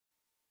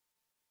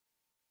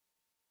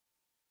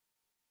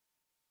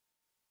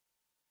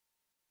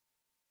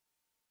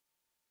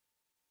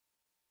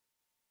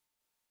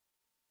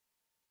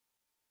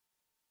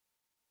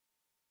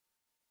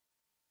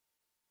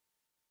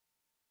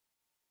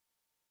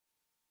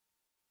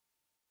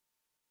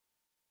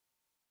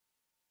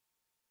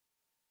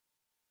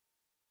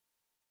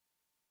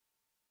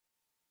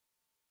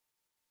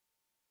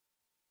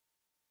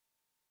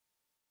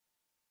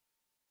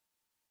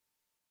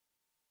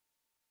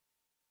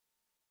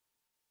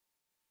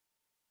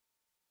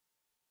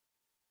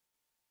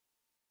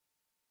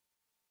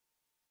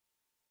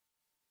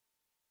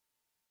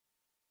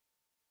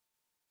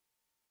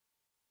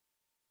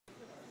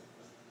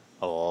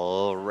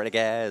Alrighty,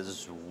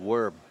 guys,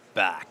 we're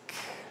back.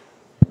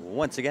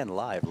 Once again,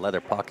 live, Leather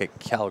Pocket,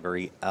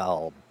 Calgary,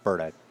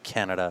 Alberta,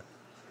 Canada.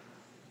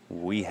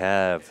 We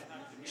have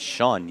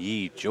Sean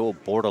Yee, Joe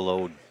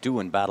Bordelot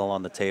doing battle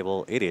on the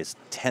table. It is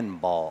 10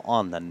 ball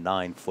on the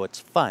 9 foots,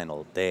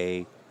 final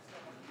day.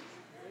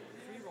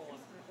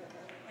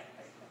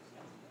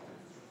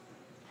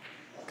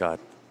 Got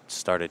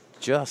started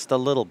just a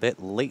little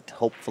bit late.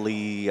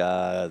 Hopefully,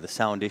 the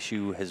sound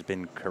issue has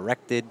been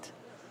corrected.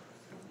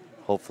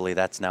 Hopefully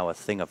that's now a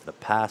thing of the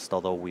past,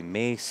 although we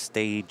may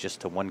stay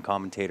just to one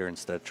commentator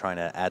instead of trying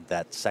to add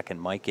that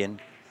second mic in.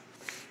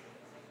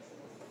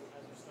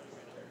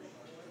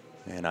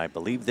 And I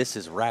believe this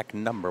is rack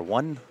number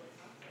 1.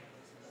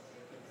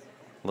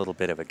 A little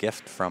bit of a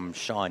gift from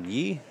Sean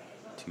Yee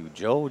to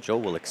Joe. Joe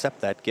will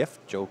accept that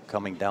gift. Joe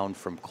coming down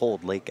from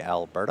Cold Lake,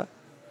 Alberta.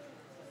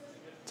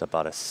 It's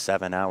about a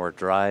 7-hour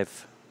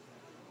drive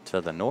to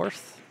the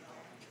north.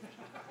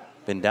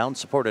 Been down,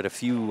 supported a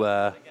few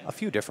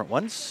different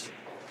ones.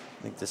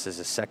 I think this is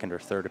his second or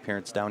third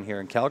appearance down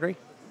here in Calgary.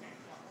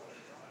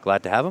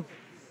 Glad to have him.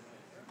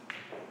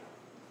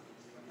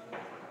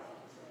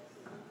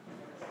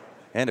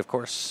 And of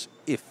course,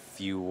 if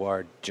you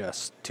are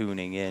just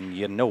tuning in,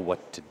 you know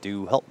what to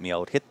do. Help me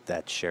out. Hit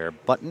that share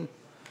button.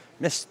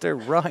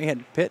 Mr.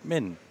 Ryan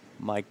Pittman,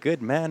 my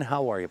good man,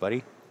 how are you,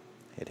 buddy?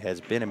 It has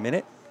been a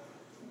minute.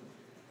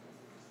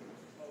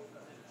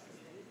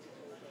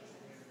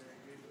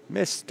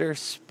 Mr.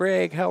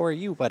 Sprague, how are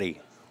you, buddy?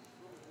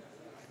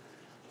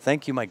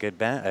 Thank you, my good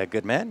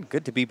man.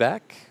 Good to be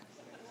back.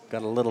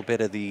 Got a little bit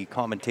of the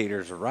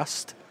commentators'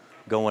 rust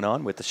going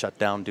on with the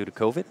shutdown due to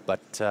COVID,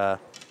 but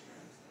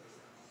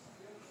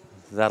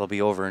that'll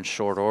be over in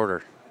short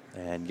order.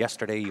 And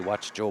yesterday, you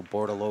watched Joe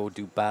Bordelot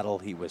do battle.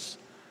 He was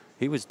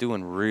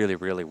doing really,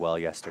 really well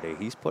yesterday.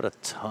 He's put a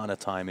ton of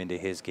time into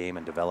his game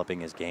and developing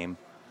his game.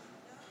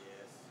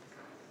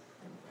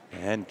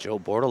 And Joe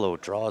Bordelot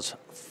draws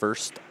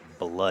first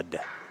blood.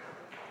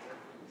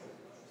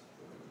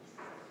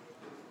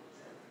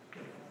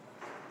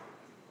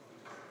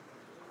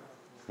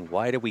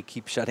 Why do we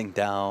keep shutting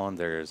down?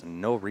 There's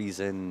no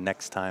reason.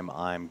 Next time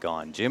I'm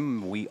gone.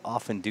 Jim, we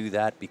often do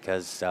that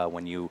because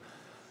when you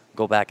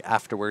go back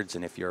afterwards,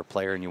 and if you're a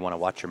player and you want to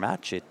watch your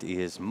match, it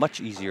is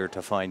much easier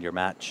to find your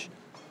match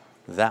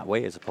that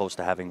way as opposed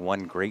to having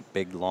one great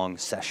big long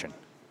session.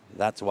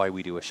 That's why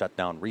we do a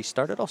shutdown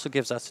restart. It also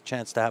gives us a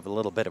chance to have a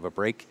little bit of a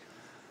break.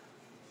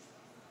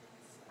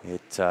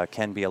 It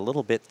can be a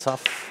little bit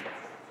tough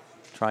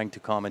trying to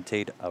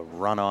commentate a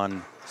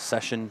run-on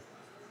session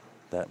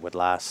that would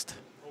last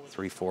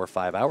 3, 4,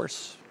 5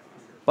 hours.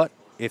 But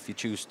if you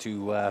choose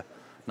to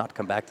not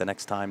come back the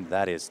next time,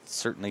 that is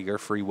certainly your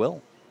free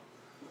will.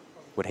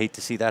 Would hate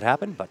to see that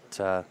happen,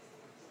 but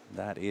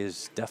that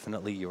is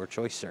definitely your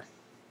choice, sir.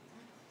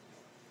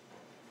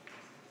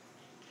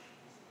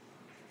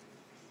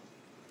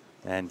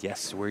 And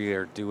yes, we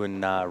are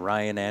doing,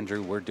 Ryan,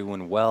 Andrew, we're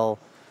doing well.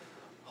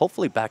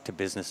 Hopefully back to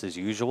business as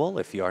usual.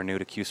 If you are new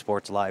to Q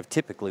Sports Live,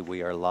 typically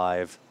we are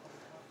live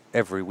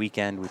every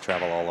weekend. We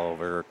travel all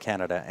over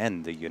Canada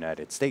and the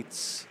United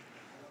States,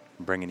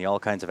 bringing you all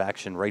kinds of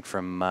action right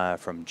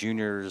from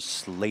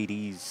juniors,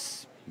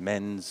 ladies,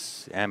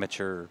 men's,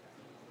 amateur,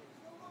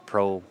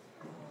 pro,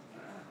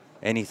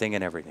 anything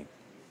and everything.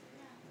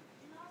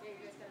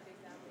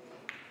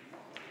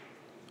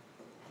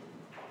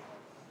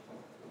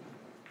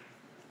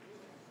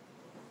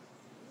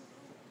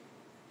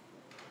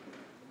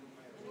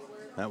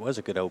 That was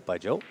a good out by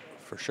Joe,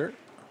 for sure.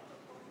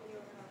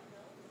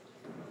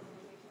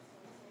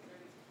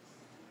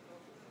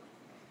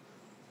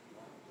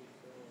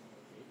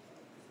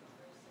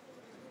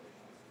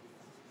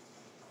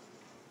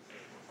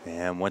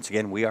 And once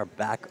again, we are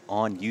back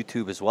on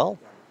YouTube as well.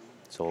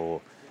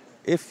 So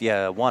if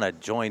you want to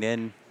join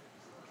in,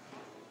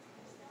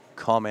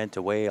 comment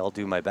away. I'll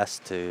do my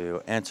best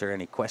to answer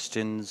any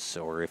questions,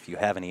 or if you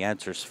have any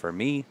answers for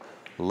me,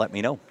 let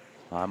me know.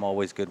 I'm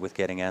always good with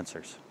getting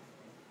answers.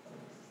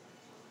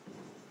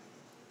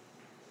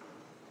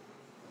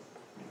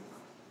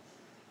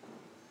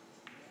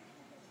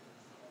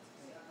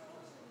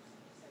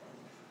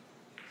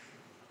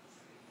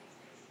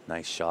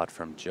 Nice shot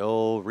from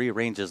Joe.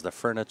 Rearranges the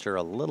furniture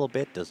a little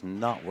bit. Does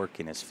not work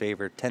in his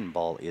favor. 10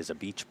 ball is a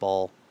beach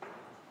ball.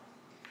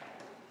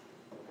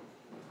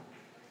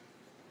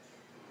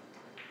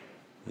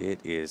 It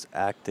is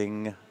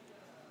acting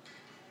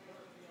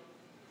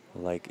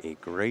like a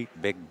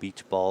great big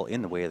beach ball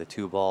in the way of the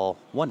 2 ball.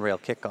 1 rail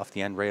kick off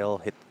the end rail.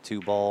 Hit the 2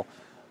 ball.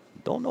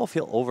 Don't know if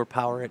he'll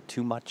overpower it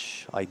too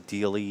much.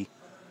 Ideally,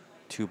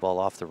 2 ball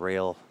off the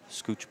rail.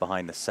 Scooch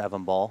behind the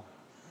 7 ball.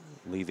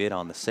 Leave it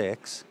on the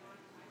 6.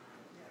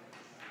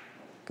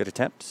 Good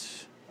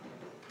attempt.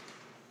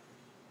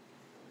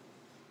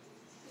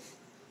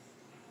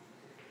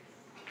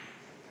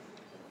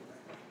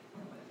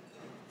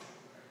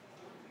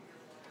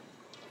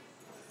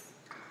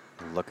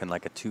 Looking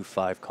like a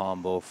 2-5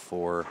 combo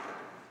for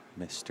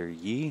Mr.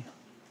 Yee.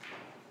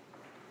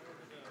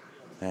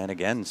 And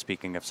again,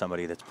 speaking of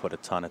somebody that's put a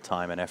ton of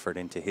time and effort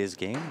into his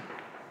game,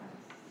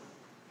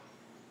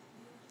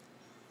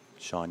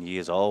 Sean Yee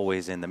is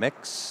always in the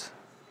mix.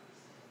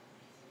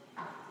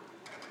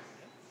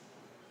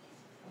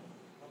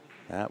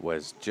 That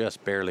was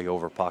just barely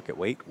over pocket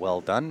weight. Well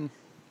done.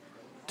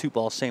 2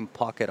 ball, same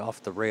pocket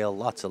off the rail.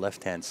 Lots of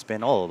left-hand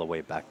spin all the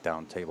way back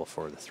down table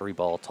for the 3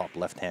 ball, top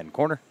left-hand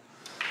corner.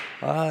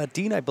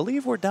 Dean, I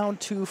believe we're down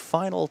to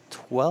final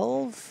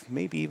 12,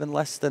 maybe even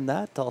less than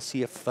that. I'll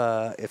see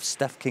if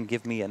Steph can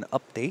give me an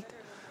update.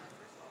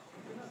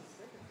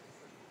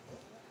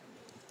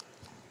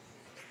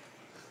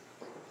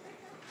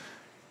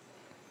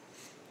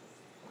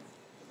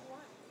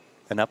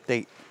 An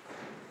update.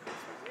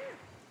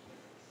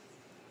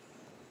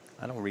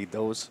 I don't read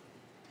those.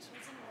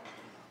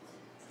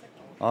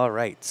 All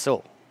right,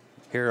 so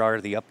here are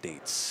the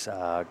updates.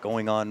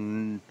 Going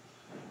on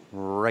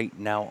right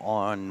now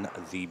on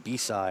the B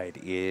side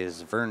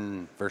is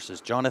Vern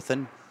versus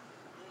Jonathan.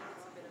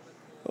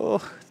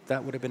 Oh,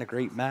 that would have been a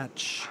great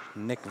match.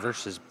 Nick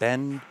versus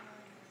Ben.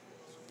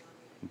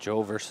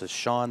 Joe versus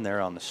Sean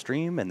there on the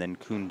stream, and then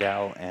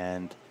Kundao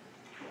and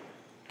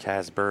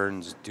Kaz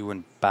Burns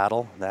doing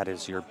battle. That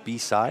is your B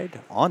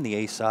side. On the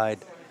A side,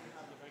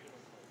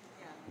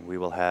 we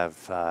will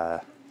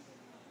have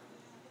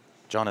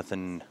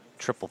Jonathan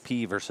Triple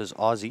P versus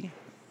Aussie,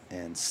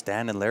 and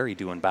Stan and Larry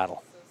doing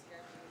battle.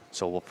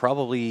 So we'll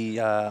probably,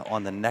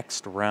 on the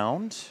next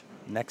round,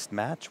 next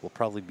match, will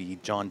probably be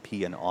John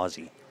P and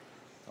Aussie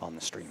on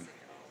the stream.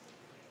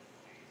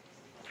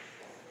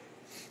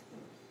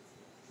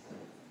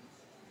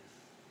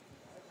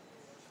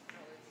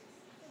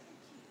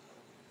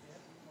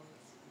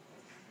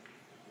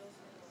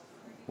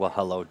 Well,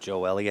 hello,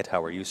 Joe Elliott.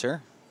 How are you,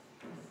 sir?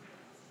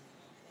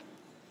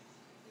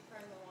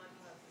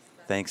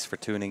 Thanks for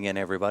tuning in,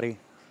 everybody.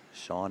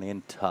 Sean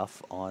in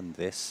tough on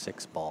this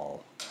 6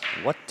 ball.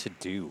 What to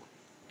do?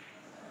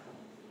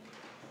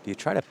 Do you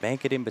try to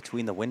bank it in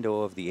between the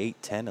window of the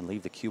 8-10 and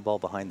leave the cue ball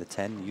behind the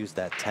 10, use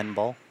that 10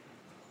 ball?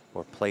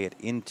 Or play it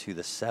into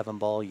the 7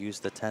 ball, use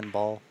the 10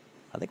 ball?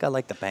 I think I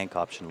like the bank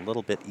option, a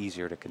little bit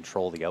easier to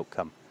control the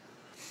outcome.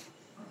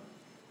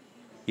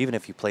 Even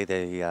if you play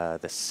the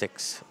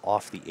 6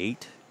 off the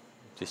 8,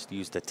 just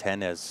use the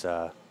 10 as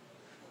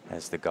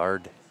the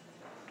guard.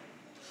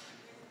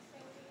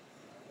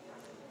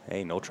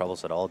 Hey, no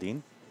troubles at all,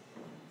 Dean.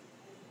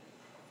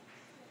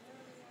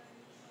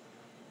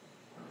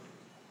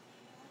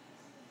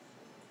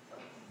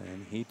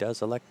 And he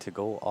does elect to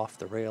go off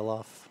the rail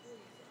off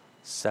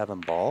 7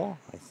 ball.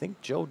 I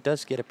think Joe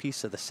does get a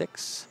piece of the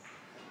 6.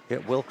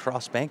 It will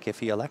cross bank if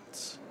he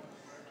elects.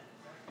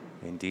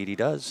 Indeed he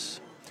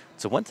does.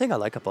 So one thing I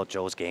like about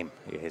Joe's game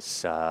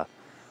is I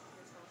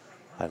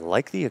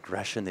like the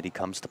aggression that he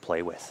comes to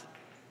play with.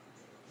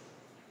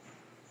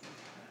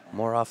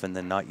 More often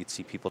than not, you'd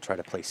see people try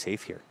to play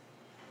safe here.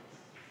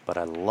 But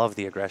I love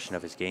the aggression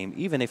of his game.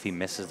 Even if he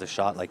misses the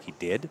shot like he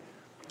did,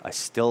 I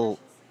still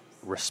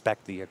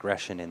respect the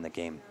aggression in the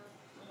game.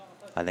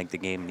 I think the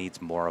game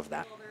needs more of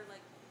that.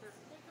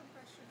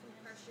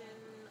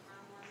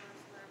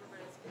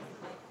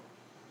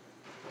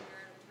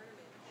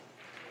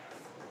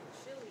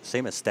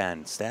 Same as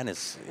Stan. Stan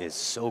is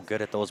so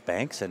good at those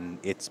banks, and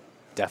it's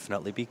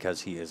definitely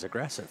because he is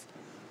aggressive.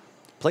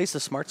 Plays the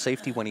smart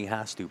safety when he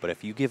has to, but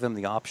if you give him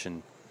the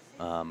option,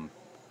 I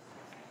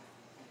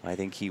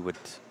think he would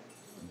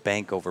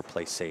bank over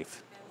play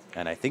safe.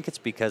 And I think it's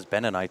because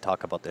Ben and I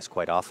talk about this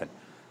quite often.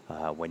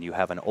 When you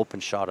have an open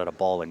shot at a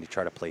ball and you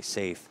try to play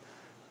safe,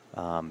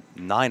 9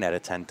 out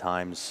of 10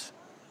 times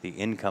the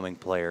incoming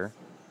player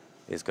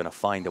is going to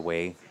find a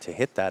way to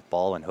hit that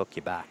ball and hook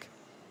you back.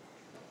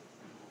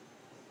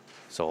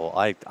 So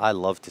I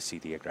love to see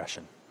the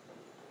aggression.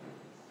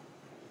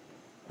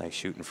 Nice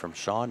shooting from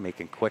Sean,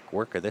 making quick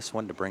work of this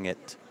one to bring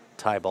it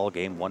tie ball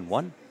game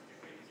 1-1.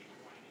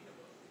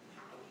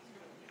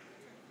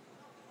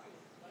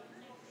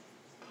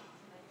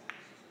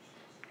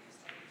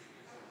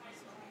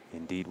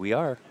 Indeed we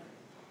are.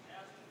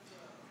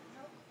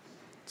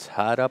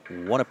 Tied up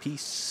 1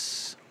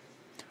 apiece.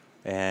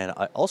 And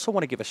I also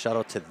want to give a shout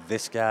out to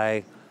this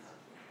guy,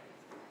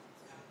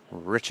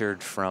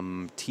 Richard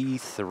from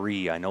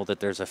T3. I know that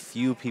there's a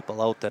few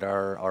people out that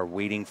are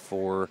waiting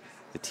for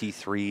the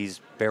T3s.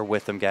 Bear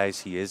with him,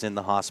 guys. He is in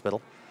the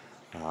hospital.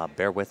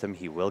 Bear with him.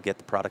 He will get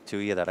the product to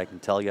you, that I can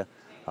tell you.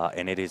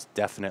 And it is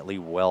definitely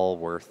well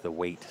worth the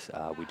wait.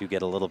 We do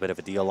get a little bit of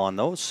a deal on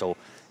those. So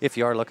if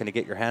you are looking to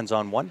get your hands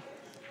on one,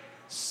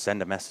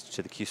 send a message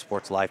to the Q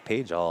Sports Live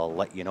page. I'll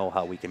let you know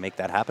how we can make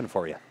that happen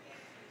for you.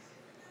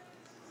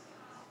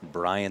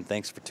 Brian,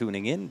 thanks for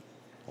tuning in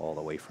all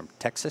the way from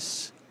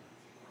Texas.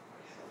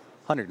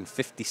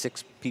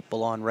 156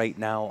 people on right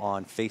now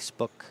on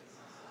Facebook.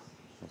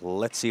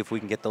 Let's see if we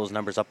can get those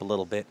numbers up a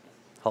little bit.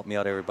 Help me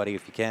out, everybody,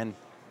 if you can.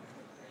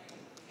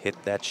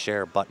 Hit that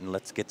share button.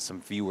 Let's get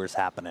some viewers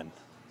happening.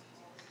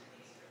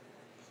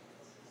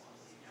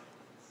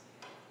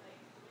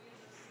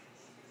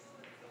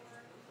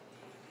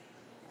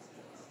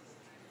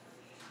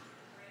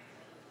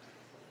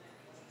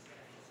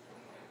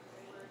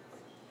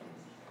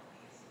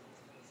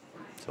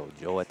 So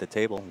Joe at the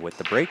table with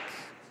the break.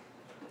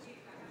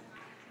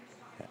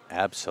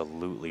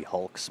 absolutely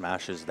Hulk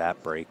smashes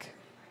that break.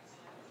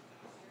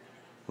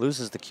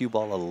 Loses the cue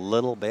ball a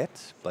little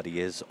bit, but he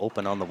is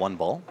open on the 1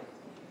 ball.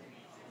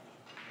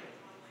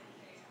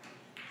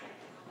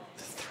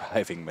 The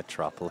thriving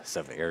metropolis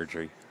of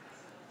Airdrie.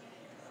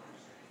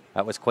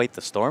 That was quite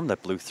the storm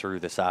that blew through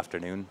this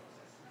afternoon.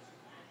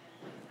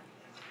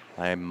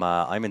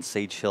 I'm in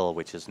Sage Hill,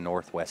 which is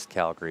northwest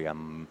Calgary. I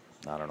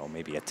don't know,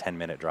 maybe a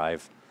 10-minute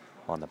drive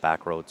on the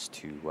back roads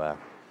to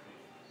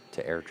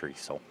Airdrie.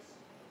 So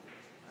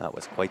that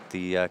was quite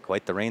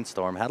the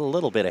rainstorm. Had a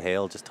little bit of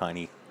hail, just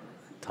tiny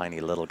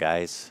little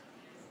guys,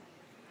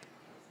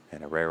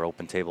 and a rare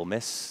open table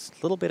miss.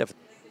 A little bit of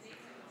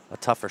a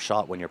tougher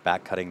shot when you're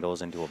back cutting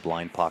those into a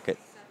blind pocket,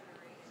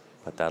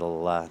 but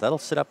that'll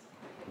sit up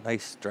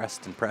nice,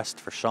 dressed and pressed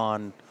for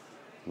Sean.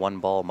 1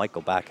 ball might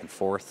go back and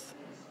forth.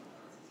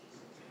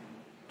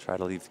 Try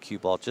to leave the cue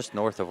ball just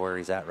north of where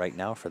he's at right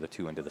now for the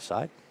 2 into the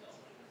side.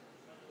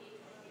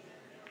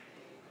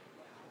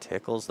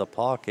 Tickles the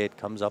pocket,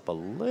 comes up a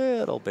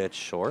little bit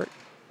short.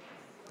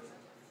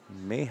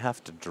 May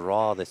have to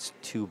draw this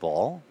 2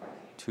 ball.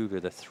 2 to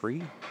the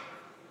 3.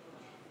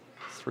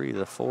 3 to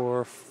the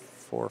 4.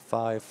 4,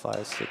 5,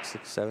 5, 6,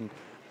 6, 7.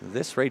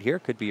 This right here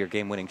could be your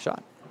game-winning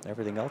shot.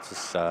 Everything else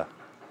is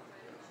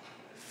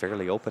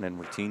fairly open and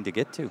routine to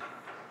get to.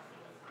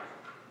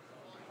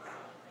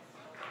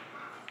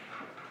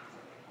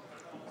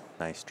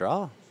 Nice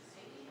draw.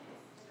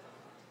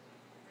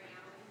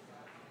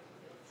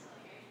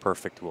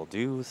 Perfect will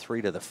do.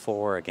 3 to the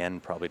 4. Again,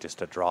 probably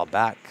just a draw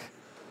back.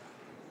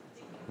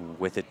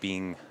 With it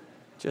being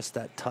just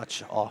that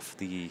touch off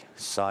the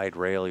side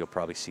rail, you'll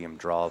probably see him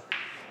draw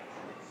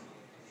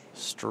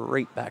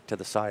straight back to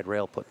the side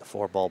rail, put the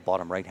 4 ball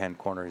bottom right-hand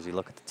corner as you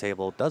look at the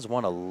table. Does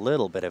want a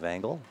little bit of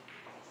angle.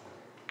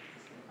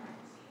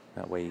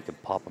 That way he can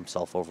pop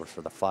himself over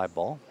for the 5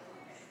 ball.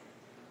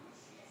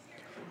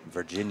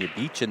 Virginia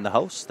Beach in the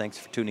house. Thanks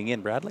for tuning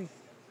in, Bradley.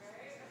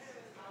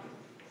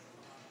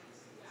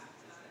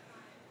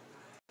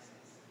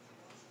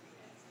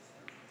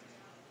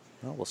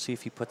 Well, we'll see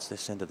if he puts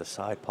this into the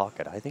side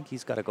pocket. I think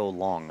he's got to go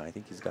long. I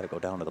think he's got to go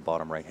down to the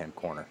bottom right-hand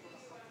corner.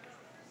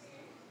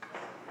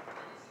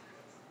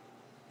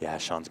 Yeah,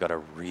 Sean's got a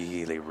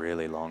really,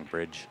 really long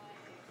bridge.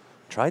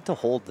 Tried to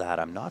hold that.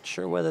 I'm not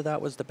sure whether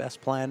that was the best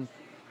plan.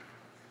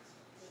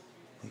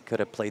 He could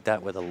have played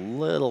that with a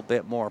little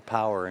bit more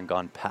power and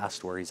gone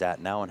past where he's at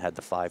now and had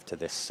the 5 to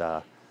this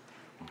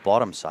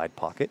bottom side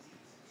pocket.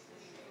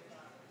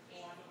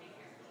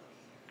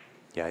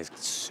 Yeah, he's got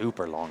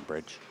super long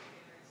bridge.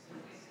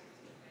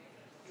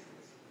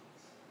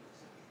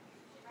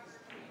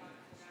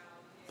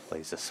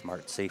 Plays a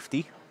smart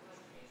safety.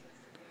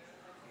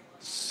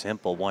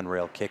 Simple 1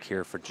 rail kick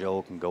here for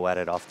Joe. Can go at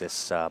it off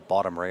this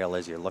bottom rail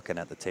as you're looking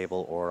at the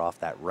table, or off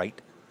that right,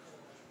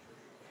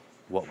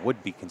 what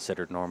would be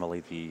considered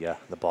normally the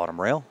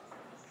bottom rail.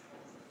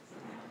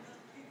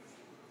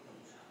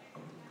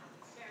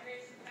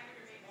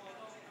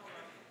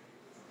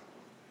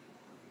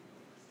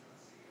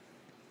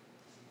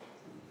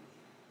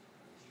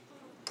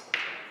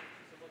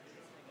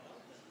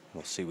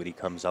 We'll see what he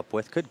comes up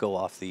with. Could go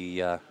off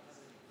the,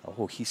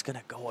 oh, he's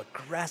gonna go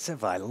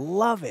aggressive. I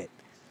love it.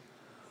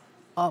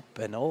 Up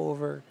and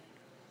over.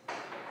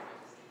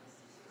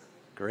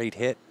 Great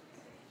hit.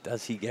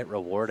 Does he get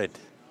rewarded?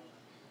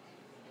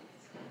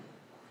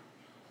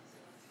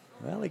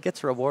 Well, he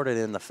gets rewarded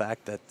in the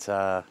fact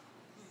that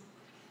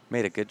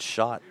made a good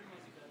shot.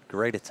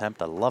 Great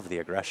attempt. I love the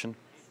aggression.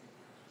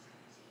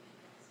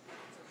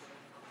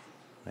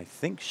 I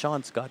think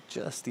Sean's got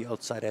just the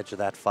outside edge of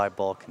that 5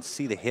 ball. Can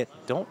see the hit.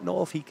 Don't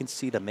know if he can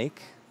see the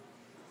make.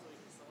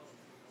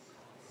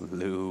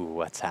 Lou,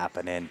 what's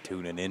happening?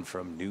 Tuning in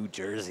from New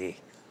Jersey.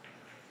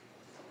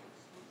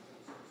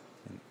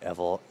 An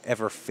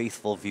ever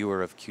faithful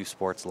viewer of Q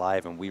Sports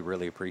Live, and we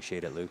really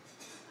appreciate it, Lou.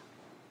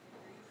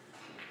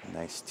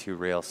 Nice 2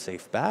 rail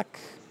safe back.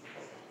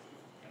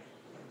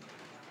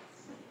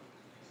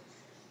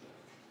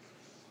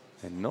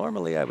 And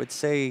normally I would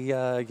say,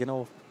 you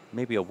know,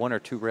 maybe a 1 or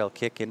 2 rail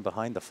kick in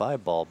behind the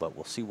 5 ball, but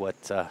we'll see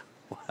what, I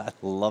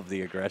love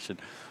the aggression.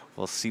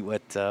 We'll see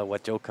what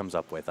Joe comes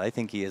up with. I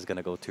think he is going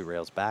to go 2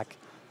 rails back,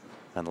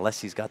 unless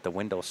he's got the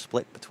window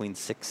split between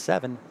 6,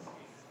 7.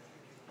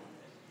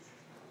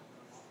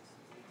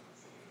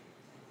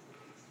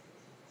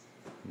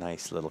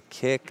 Nice little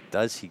kick.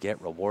 Does he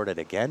get rewarded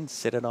again?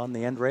 Sit it on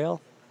the end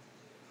rail.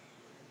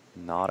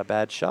 Not a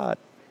bad shot.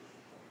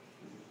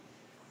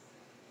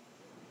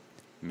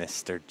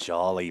 Mr.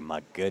 Jolly,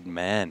 my good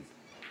man.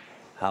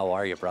 How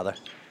are you, brother?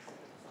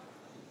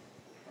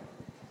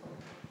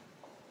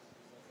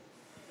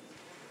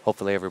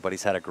 Hopefully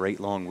everybody's had a great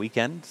long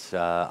weekend.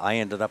 I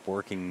ended up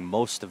working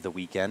most of the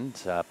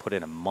weekend. Put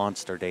in a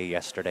monster day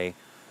yesterday.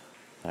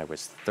 I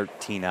was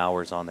 13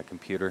 hours on the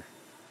computer,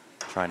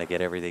 trying to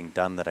get everything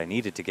done that I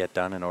needed to get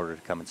done in order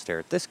to come and stare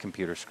at this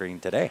computer screen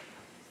today.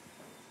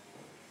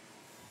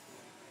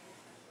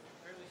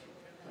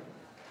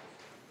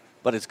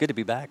 But it's good to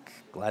be back.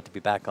 Glad to be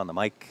back on the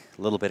mic.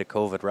 A little bit of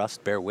COVID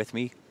rust. Bear with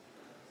me.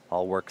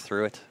 I'll work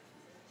through it.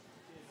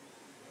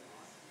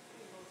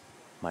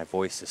 My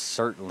voice is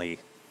certainly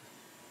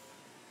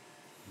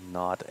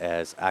not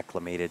as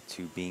acclimated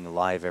to being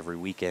live every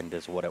weekend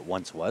as what it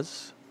once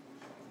was.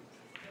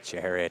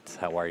 Jarrett,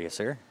 how are you,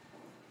 sir?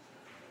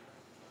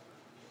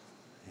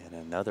 And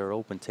another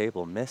open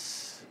table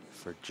miss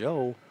for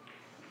Joe.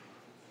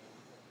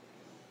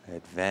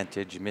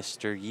 Advantage,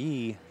 Mr.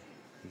 Yee.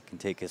 He can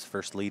take his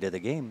first lead of the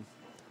game.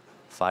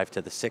 5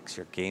 to the 6,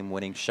 your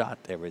game-winning shot.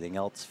 Everything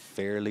else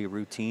fairly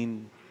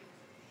routine.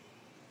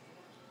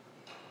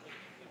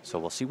 So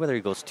we'll see whether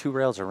he goes 2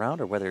 rails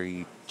around or whether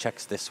he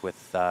checks this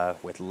with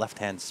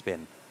left-hand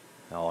spin.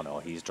 Oh no,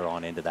 he's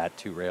drawn into that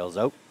 2 rails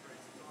out.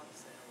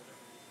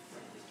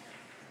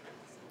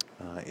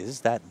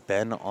 Is that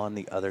Ben on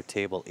the other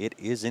table? It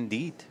is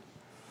indeed.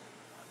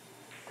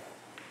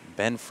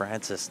 Ben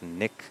Francis,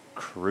 Nick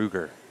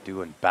Kruger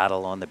doing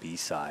battle on the B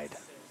side.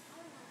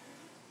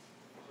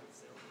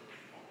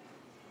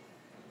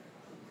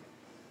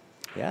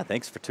 Yeah,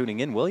 thanks for tuning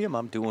in, William.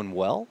 I'm doing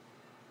well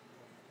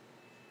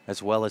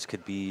as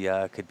could be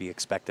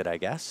expected, I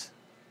guess,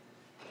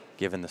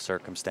 given the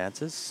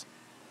circumstances.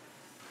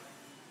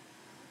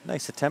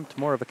 Nice attempt,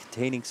 more of a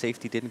containing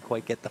safety, didn't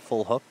quite get the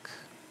full hook.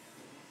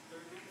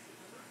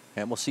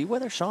 And we'll see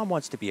whether Sean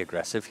wants to be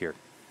aggressive here.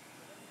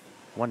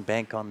 One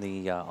bank on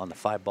the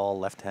 5-ball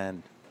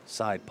left-hand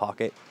side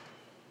pocket,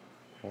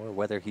 or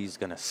whether he's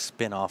going to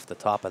spin off the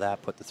top of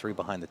that, put the 3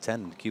 behind the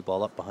 10, and the cue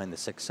ball up behind the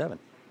 6-7.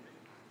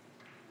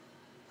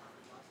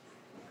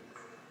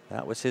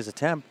 That was his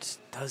attempt.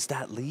 Does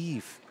that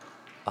leave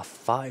a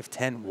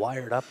 5-10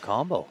 wired up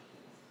combo?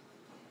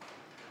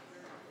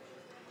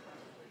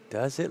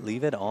 Does it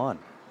leave it on?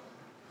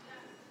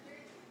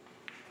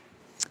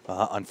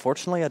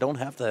 Unfortunately, I don't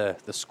have the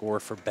score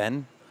for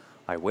Ben.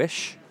 I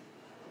wish.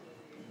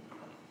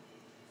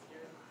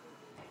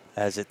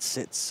 As it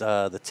sits,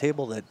 the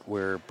table that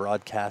we're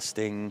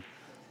broadcasting,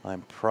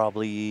 I'm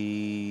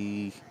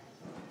probably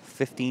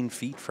 15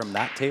 feet from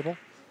that table.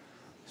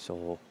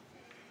 So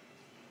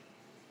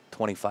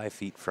 25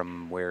 feet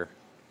from where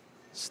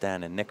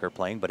Stan and Nick are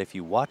playing. But if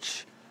you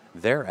watch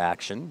their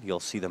action, you'll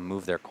see them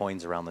move their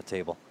coins around the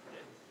table.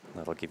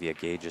 That'll give you a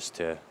gauge as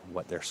to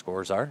what their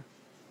scores are.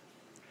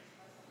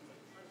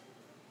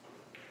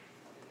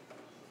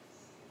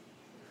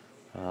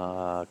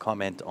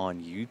 Comment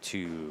on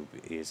YouTube,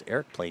 is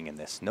Eric playing in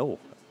this? No.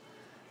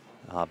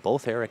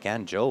 Both Eric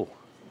and Joe,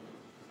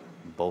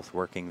 both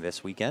working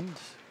this weekend.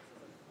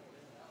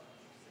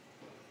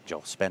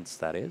 Joe Spence,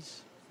 that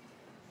is.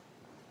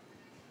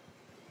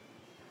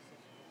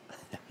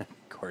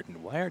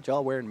 Gordon, why aren't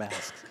y'all wearing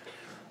masks?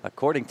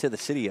 According to the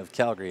city of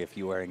Calgary, if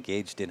you are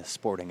engaged in a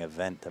sporting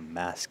event, a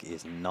mask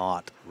is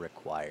not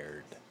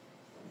required.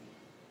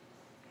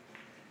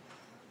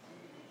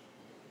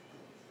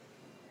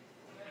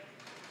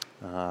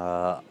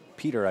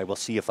 Peter, I will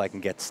see if I can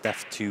get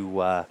Steph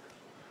to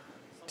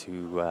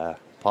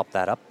pop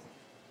that up.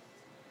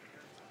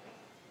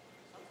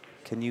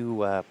 Can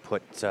you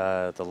put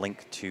the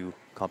link to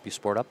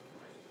CompuSport up,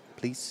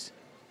 please?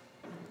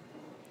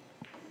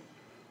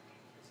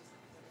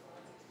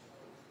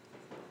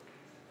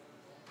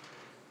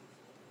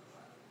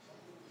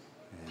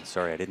 And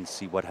sorry, I didn't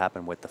see what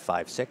happened with the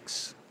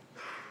 5-6.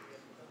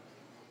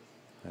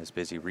 I was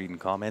busy reading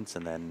comments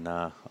and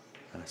then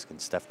asking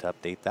Steph to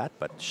update that,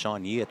 but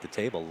Sean Yee at the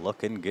table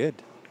looking good.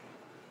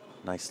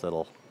 Nice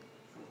little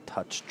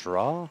touch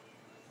draw.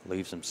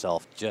 Leaves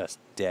himself just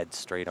dead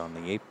straight on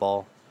the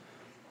 8-ball.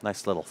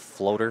 Nice little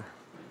floater.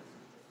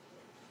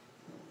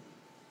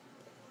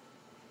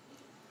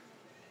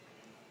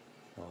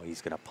 Oh,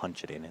 he's going to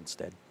punch it in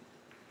instead.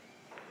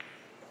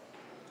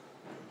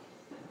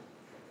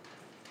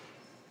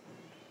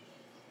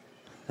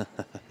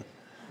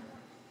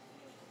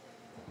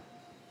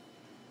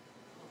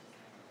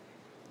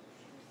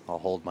 I'll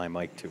hold my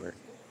mic to her.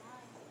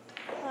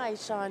 Hi,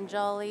 Sean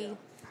Jolly.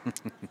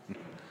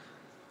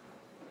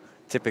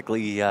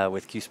 Typically,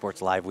 with Q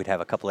Sports Live, we'd have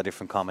a couple of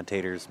different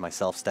commentators.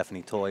 Myself,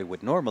 Stephanie Toy,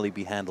 would normally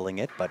be handling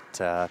it,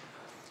 but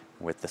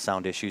with the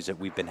sound issues that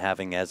we've been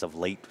having as of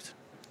late,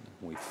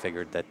 we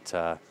figured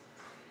that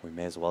we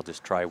may as well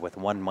just try with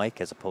one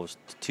mic as opposed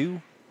to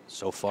 2.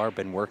 So far,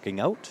 been working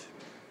out.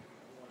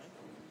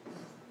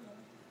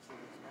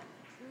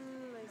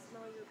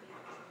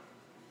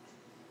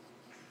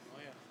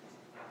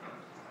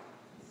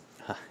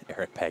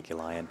 Eric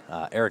Pagulian,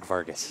 Eric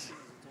Vargas.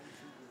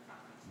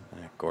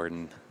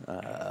 Gordon,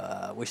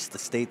 wish the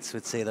States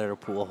would say that our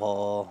pool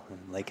hall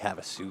in Lake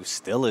Havasu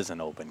still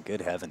isn't open.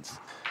 Good heavens.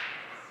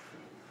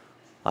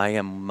 I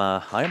am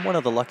one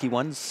of the lucky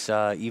ones.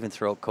 Even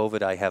throughout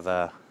COVID, I have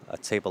a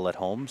table at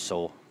home,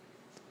 so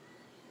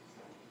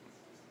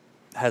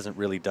hasn't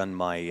really done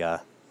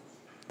my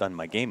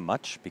game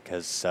much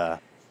because,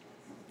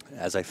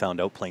 as I found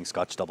out playing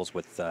Scotch doubles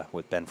with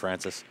Ben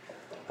Francis,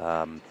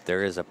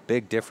 there is a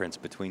big difference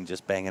between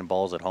just banging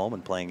balls at home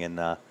and playing in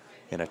a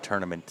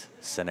tournament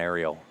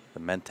scenario. The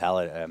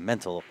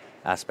mental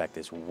aspect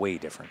is way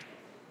different.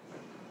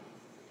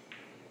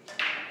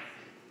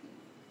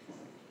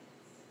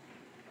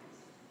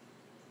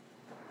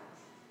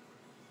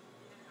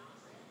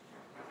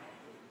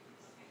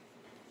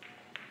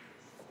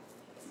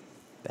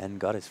 Ben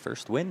got his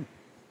first win.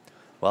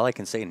 Well, I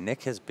can say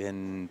Nick has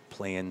been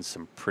playing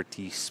some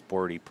pretty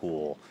sporty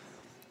pool.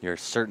 You're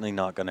certainly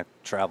not going to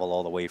travel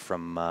all the way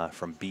from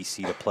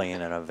BC to play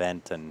in an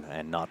event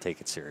and not take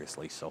it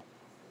seriously. So,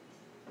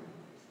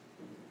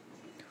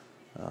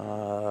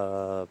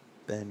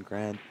 Ben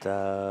Grant,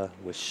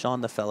 was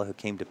Sean the fella who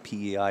came to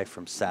PEI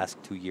from Sask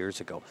 2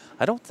 years ago?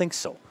 I don't think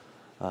so.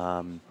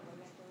 I'm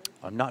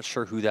not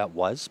sure who that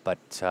was,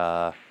 but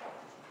I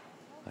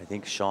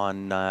think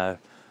Sean,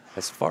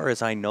 as far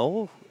as I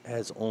know,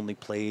 has only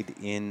played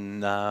in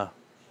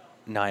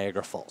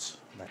Niagara Falls.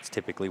 That's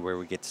typically where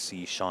we get to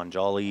see Sean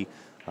Jolly,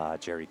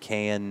 Jerry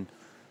Cahan.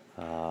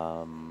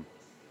 I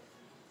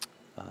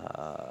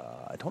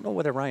don't know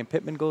whether Ryan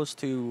Pittman goes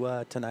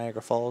to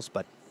Niagara Falls,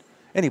 but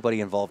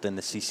anybody involved in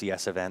the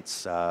CCS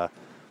events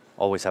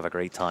always have a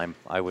great time.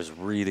 I was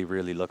really,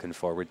 really looking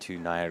forward to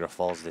Niagara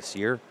Falls this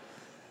year.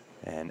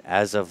 And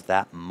as of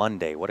that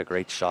Monday, what a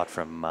great shot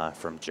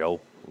from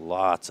Joe.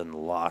 Lots and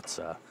lots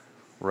of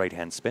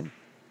right-hand spin.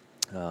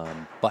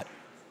 But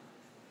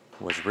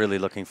was really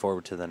looking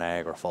forward to the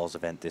Niagara Falls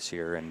event this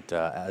year. And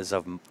as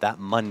of that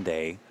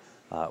Monday,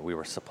 we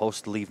were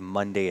supposed to leave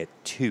Monday at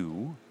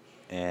 2.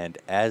 And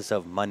as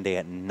of Monday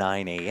at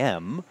 9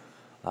 a.m.,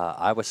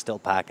 I was still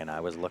packing. I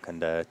was looking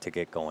to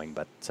get going,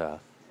 but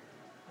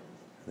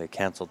they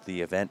canceled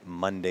the event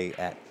Monday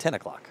at 10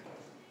 o'clock.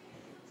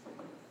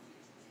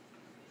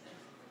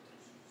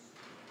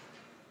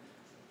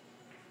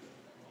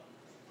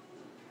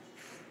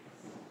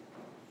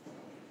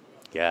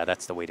 Yeah,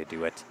 that's the way to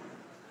do it.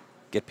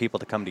 Get people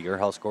to come to your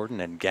house, Gordon,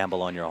 and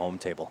gamble on your home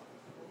table.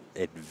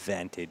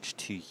 Advantage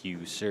to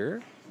you,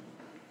 sir.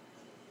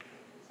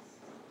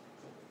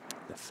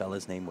 The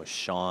fella's name was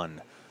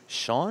Sean.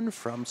 Sean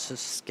from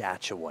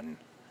Saskatchewan.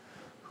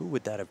 Who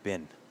would that have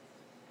been?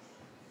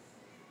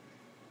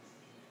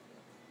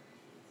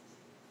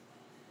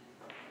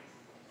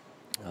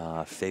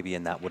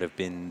 Fabian, that would have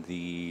been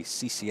the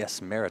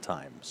CCS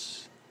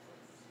Maritimes.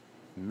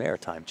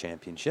 Maritime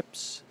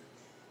Championships.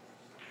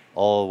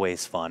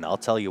 Always fun. I'll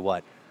tell you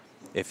what,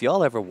 if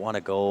y'all ever want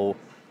to go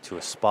to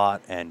a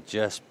spot and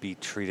just be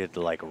treated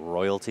like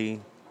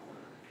royalty,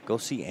 go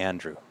see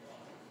Andrew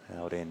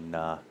out in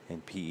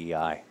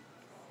PEI.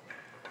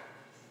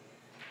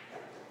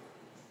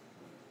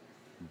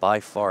 By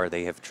far,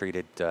 they have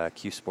treated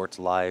Q Sports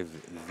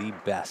Live the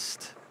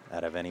best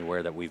out of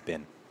anywhere that we've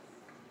been.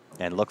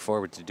 And look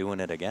forward to doing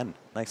it again.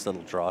 Nice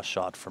little draw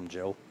shot from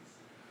Joe.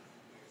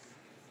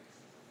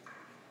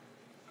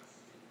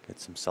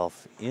 Gets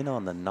himself in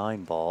on the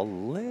 9 ball.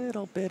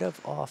 Little bit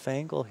of off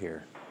angle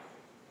here.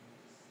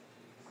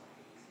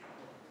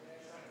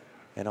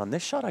 And on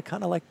this shot, I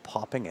kind of like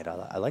popping it.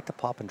 I like to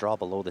pop and draw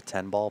below the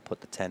 10 ball,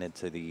 put the 10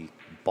 into the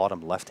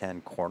bottom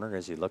left-hand corner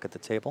as you look at the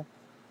table.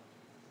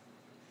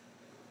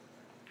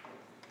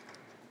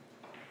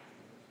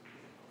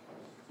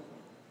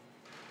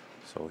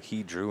 So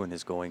he drew and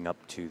is going up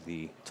to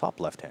the top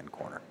left-hand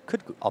corner.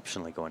 Could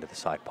optionally go into the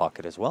side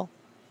pocket as well.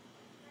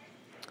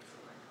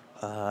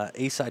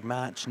 A-side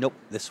match. Nope,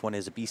 this one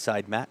is a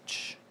B-side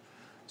match.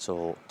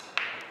 So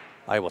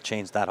I will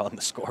change that on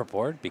the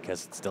scoreboard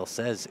because it still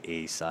says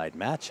A-side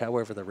match.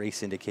 However, the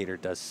race indicator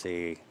does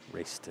say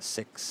race to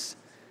 6.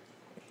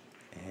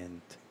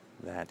 And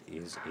that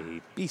is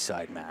a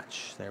B-side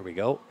match. There we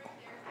go.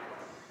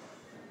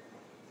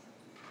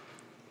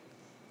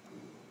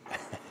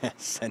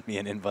 Send me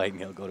an invite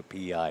and he'll go to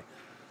PEI.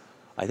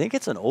 I think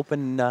it's an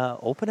open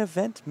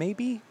event,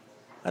 maybe?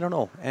 I don't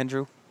know.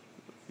 Andrew,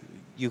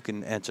 you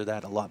can answer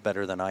that a lot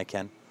better than I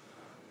can.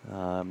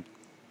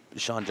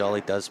 Sean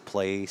Jolly does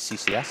play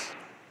CCS.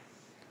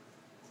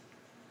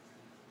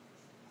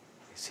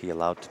 Is he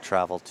allowed to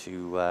travel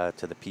to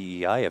the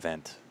PEI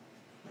event?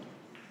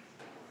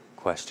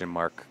 Question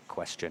mark,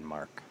 question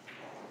mark.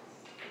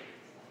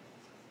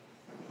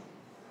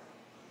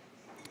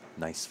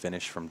 Nice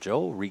finish from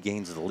Joe.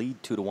 Regains the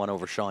lead 2-1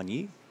 over Sean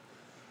Yee.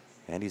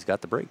 And he's got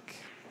the break.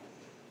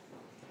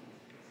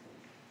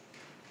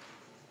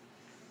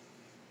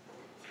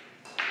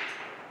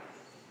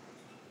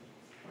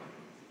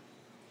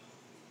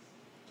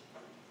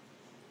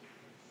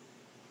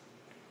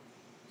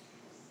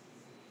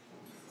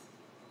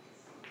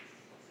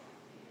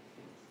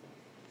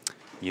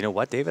 You know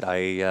what, David?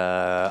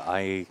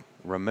 I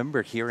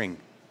remember hearing,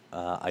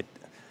 I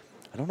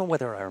don't know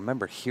whether I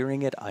remember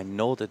hearing it. I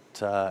know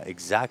that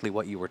exactly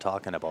what you were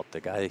talking about. The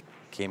guy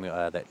came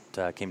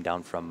that came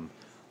down from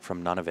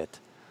Nunavut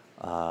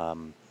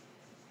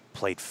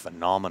played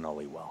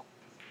phenomenally well,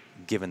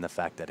 given the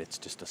fact that it's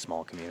just a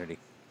small community.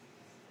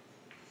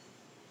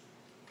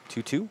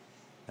 2-2?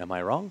 Am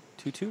I wrong?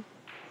 2-2?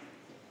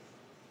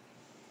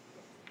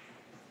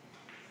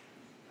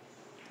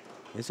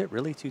 Is it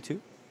really 2-2?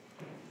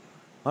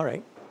 All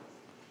right.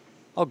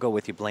 I'll go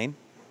with you, Blaine.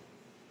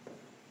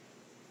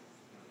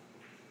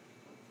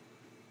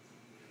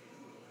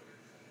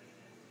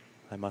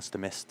 I must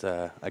have missed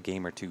a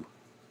game or two.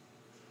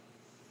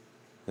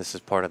 This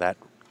is part of that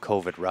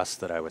COVID rust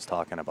that I was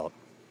talking about.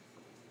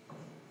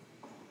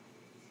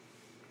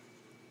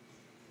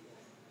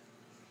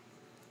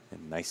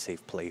 And Nice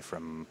safe play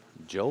from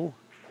Joe.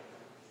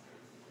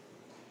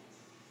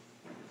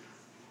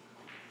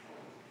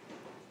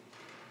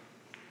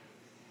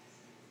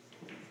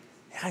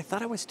 Yeah, I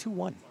thought it was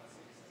 2-1.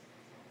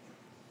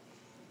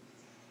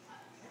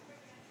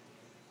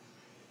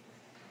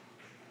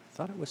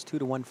 Thought it was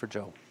 2-1 for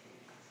Joe.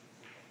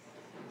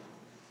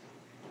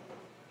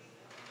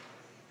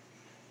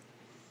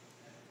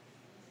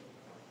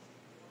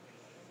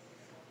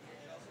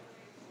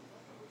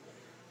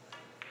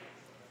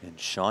 And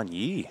Sean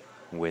Yee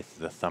with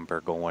the thumper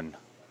going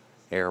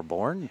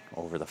airborne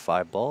over the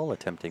 5 ball,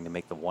 attempting to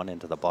make the 1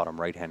 into the bottom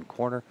right-hand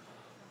corner.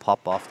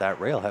 Pop off that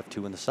rail, have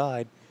 2 in the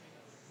side.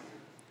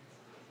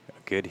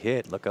 A good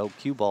hit, look out,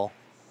 cue ball.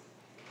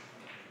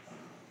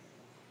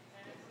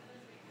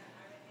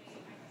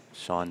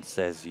 Sean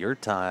says, your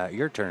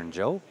turn,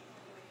 Joe.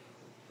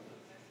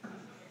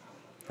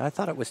 I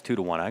thought it was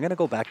 2-1. I'm gonna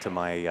go back to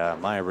my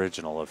my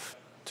original of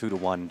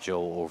 2-1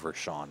 Joe over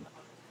Sean.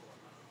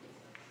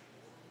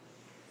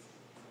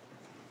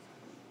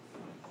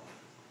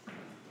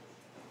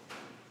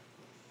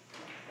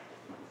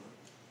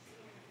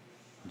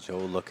 Joe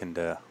looking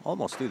to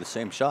almost do the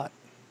same shot.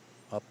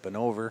 Up and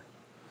over.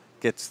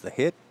 Gets the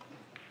hit.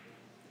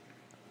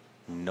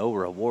 No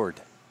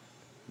reward.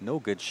 No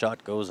good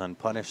shot goes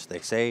unpunished, they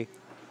say.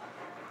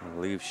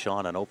 Leaves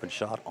Sean an open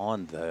shot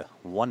on the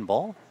 1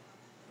 ball.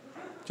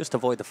 Just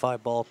avoid the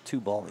 5 ball,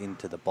 2 ball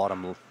into the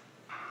bottom,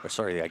 or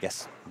sorry, I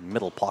guess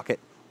middle pocket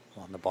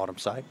on the bottom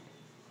side.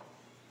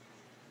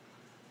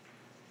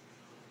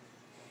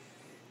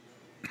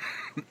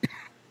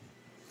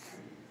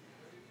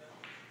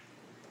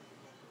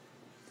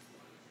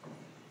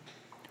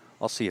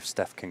 I'll see if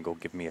Steph can go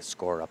give me a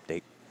score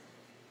update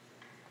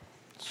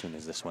as soon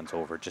as this one's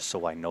over, just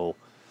so I know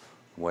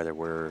whether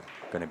we're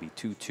going to be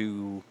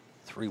 2-2,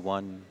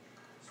 3-1.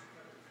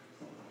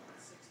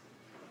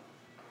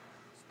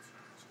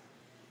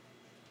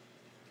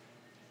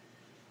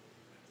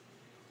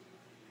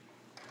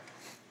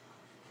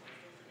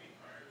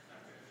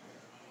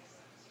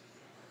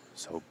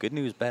 So good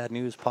news, bad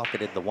news,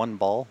 pocketed the 1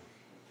 ball.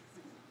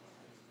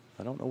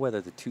 I don't know whether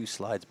the 2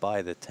 slides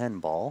by the 10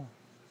 ball.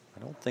 I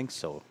don't think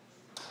so.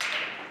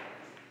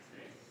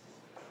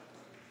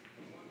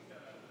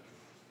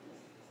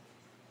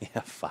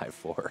 Yeah,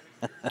 5-4.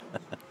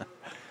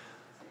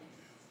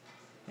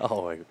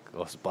 Oh, it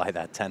goes by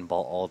that 10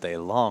 ball all day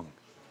long.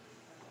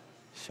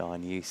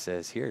 Sean Yee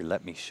says, here,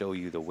 let me show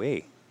you the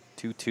way.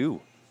 2-2.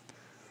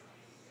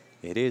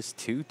 It is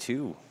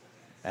 2-2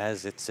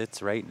 as it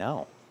sits right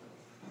now.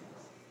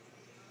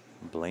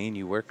 Blaine,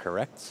 you were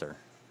correct, sir.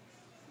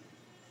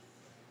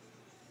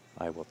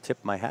 I will tip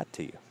my hat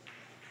to you.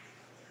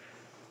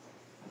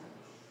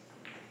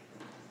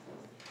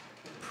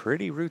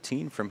 Pretty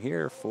routine from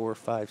here, 4,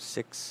 5,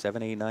 6,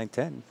 7, 8, 9,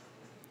 10.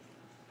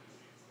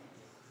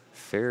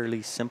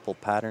 Fairly simple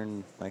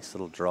pattern. Nice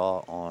little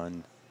draw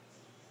on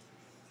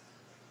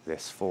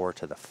this 4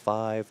 to the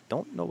 5.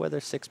 Don't know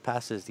whether 6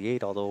 passes the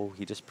 8, although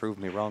he just proved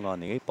me wrong on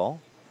the 8 ball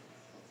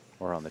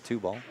or on the 2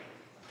 ball.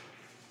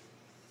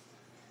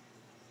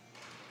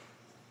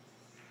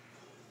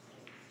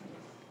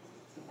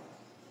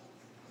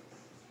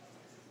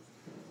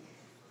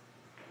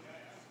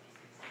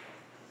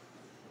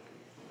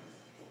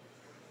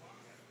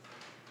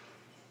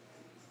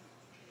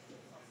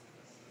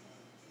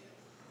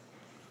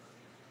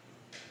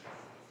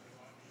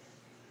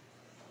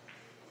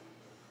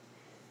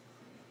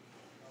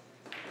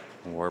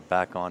 We're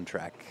back on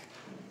track.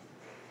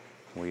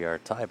 We are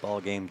tie ball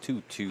game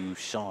 2-2.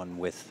 Sean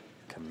with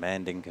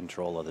commanding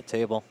control of the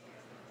table.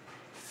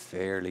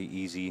 Fairly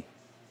easy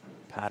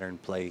pattern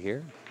play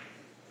here.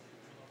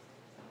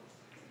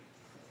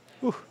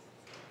 Whew.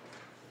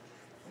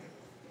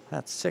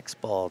 That 6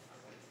 ball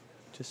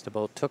just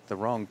about took the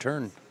wrong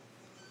turn.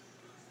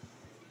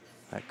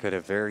 That could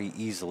have very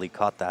easily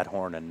caught that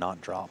horn and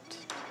not dropped.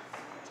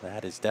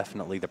 That is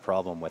definitely the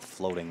problem with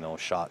floating those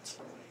shots.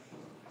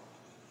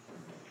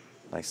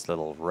 Nice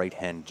little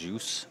right-hand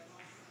juice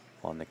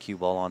on the cue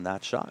ball on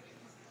that shot.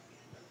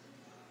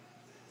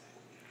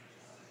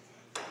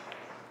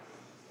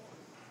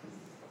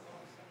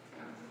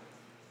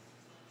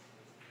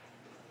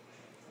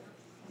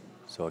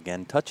 So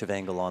again, touch of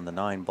angle on the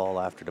 9 ball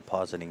after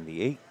depositing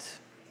the 8.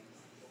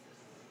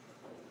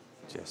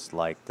 Just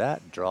like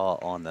that, draw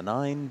on the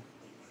 9.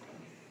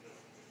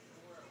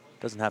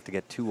 Doesn't have to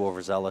get too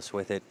overzealous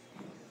with it.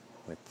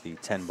 With the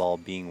 10 ball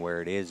being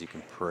where it is, you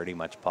can pretty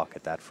much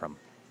pocket that from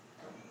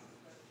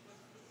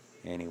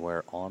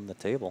anywhere on the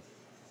table.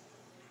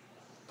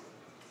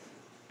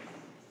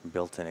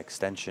 Built-in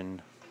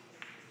extension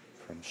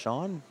from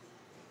Sean.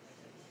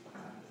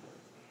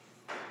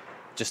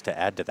 Just to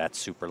add to that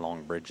super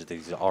long bridge that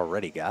he's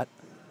already got.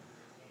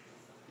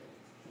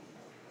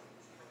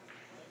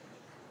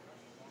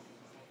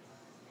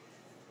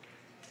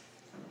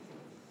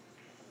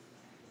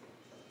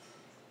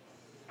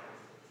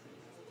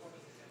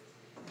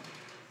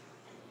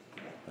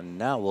 And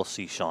now we'll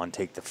see Sean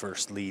take the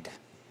first lead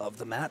of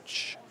the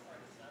match.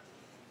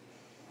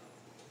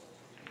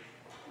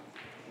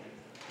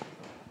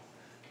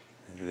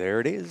 There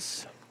it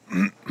is.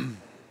 And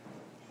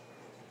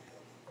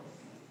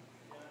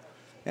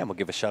we'll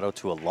give a shout out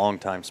to a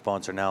longtime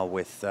sponsor now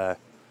with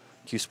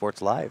Q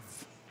Sports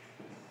Live.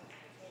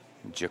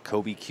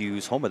 Jacoby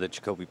Q's, home of the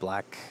Jacoby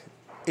Black.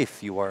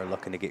 If you are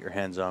looking to get your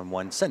hands on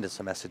one, send us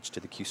a message to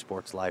the Q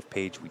Sports Live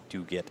page. We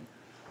do get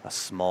a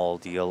small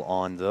deal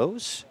on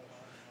those.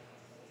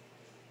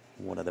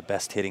 One of the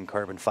best hitting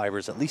carbon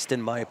fibers, at least in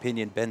my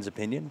opinion, Ben's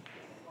opinion.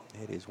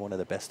 It is one of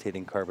the best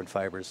hitting carbon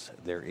fibers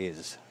there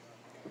is.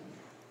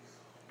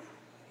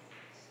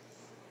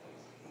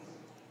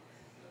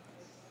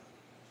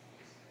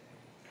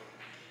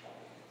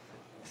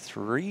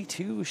 Three,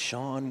 two,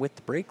 Sean with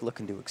the break,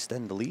 looking to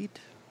extend the lead.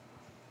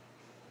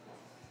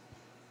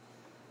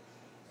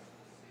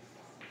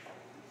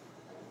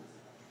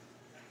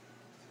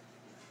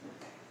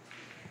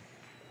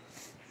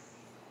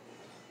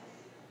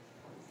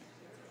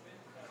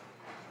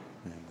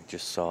 And we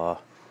just saw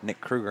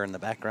Nick Kruger in the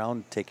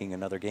background taking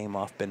another game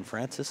off Ben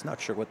Francis. Not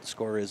sure what the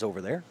score is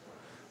over there.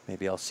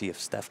 Maybe I'll see if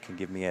Steph can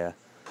give me a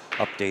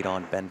update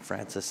on Ben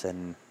Francis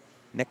and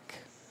Nick.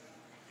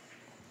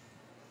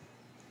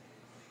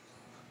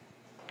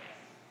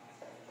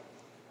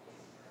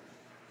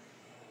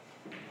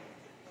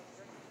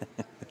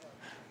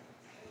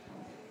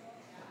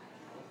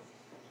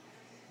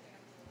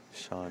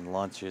 Sean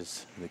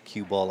launches the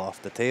cue ball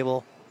off the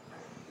table.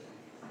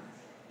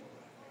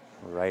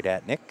 Right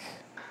at Nick.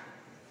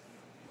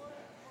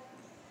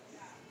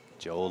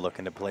 Joe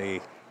looking to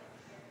play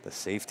the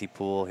safety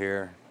pool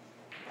here.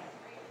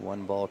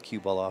 One ball,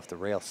 cue ball off the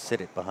rail, sit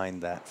it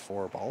behind that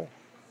 4 ball.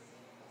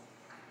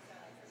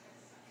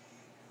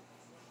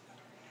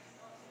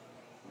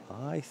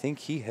 I think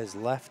he has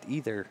left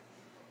either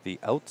the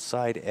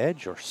outside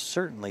edge or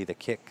certainly the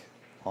kick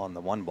on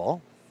the 1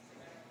 ball.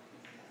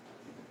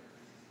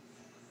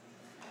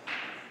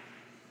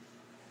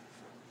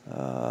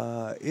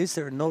 Is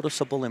there a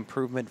noticeable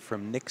improvement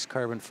from Nick's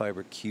carbon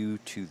fiber cue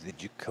to the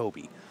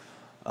Jacoby?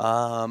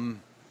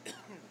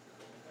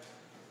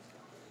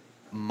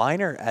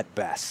 Minor at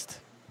best.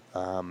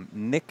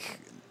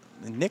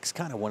 Nick's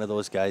kind of one of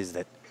those guys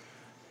that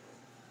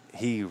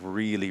he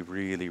really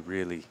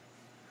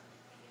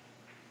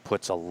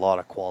puts a lot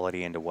of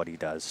quality into what he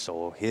does.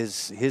 So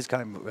his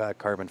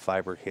carbon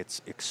fiber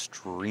hits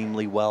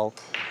extremely well.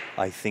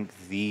 I think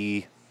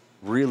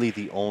really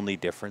the only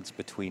difference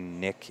between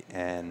Nick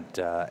and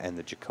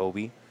the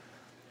Jacoby.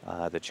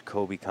 The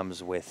Jacoby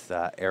comes with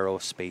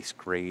aerospace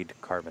grade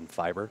carbon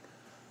fiber.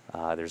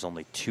 There's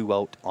only 2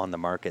 out on the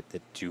market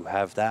that do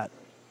have that.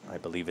 I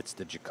believe it's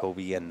the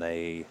Jacoby and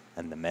the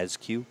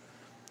Mezq.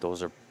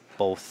 Those are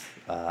both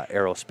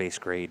aerospace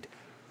grade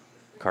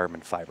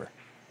carbon fiber.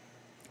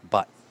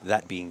 But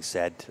that being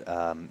said,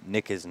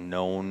 Nick is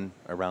known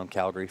around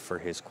Calgary for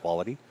his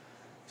quality,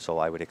 so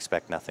I would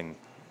expect nothing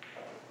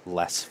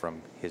less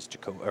from his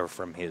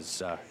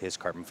his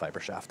carbon fiber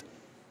shaft.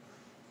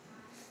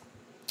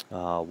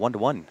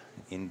 1-1.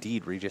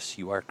 Indeed, Regis,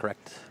 you are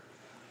correct.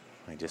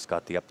 I just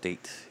got the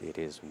update. It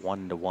is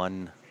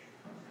 1-1.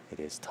 It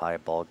is tie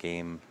ball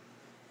game.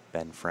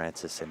 Ben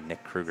Francis and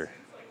Nick Kruger.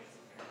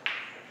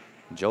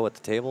 Joe at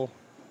the table.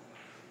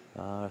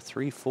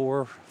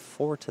 3-4,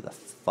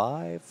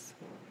 4-5.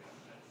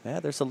 Yeah,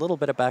 there's a little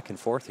bit of back and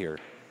forth here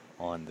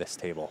on this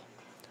table.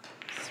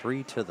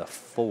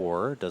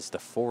 3-4. Does the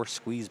 4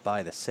 squeeze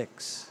by the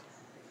 6?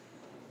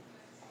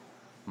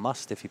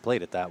 Must if he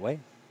played it that way.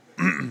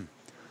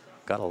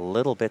 Got a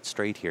little bit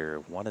straight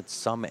here. Wanted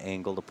some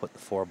angle to put the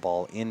 4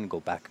 ball in, go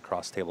back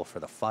across table for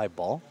the 5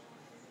 ball.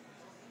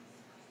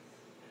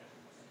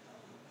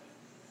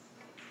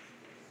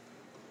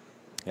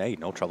 Yeah,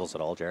 no troubles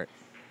at all, Jarrett.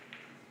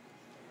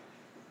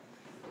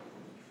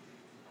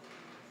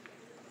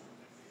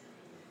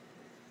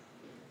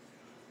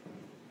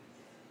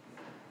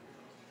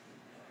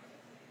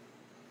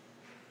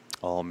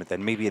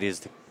 Then maybe it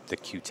is the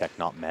Q-Tech,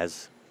 not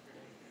Mez.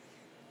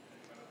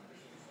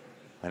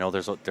 I know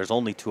there's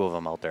only 2 of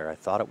them out there. I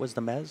thought it was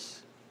the Mez,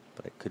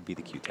 but it could be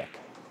the Q-Tech.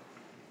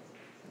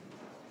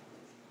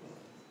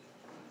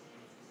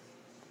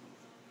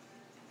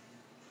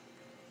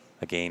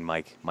 Again,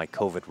 my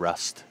COVID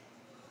rust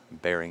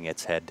bearing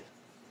its head.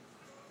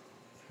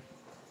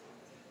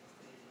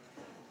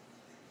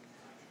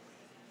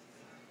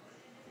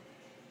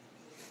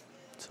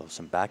 So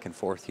some back and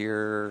forth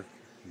here.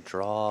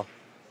 Draw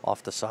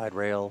off the side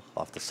rail,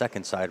 off the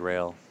second side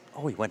rail.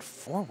 Oh, he went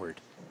forward.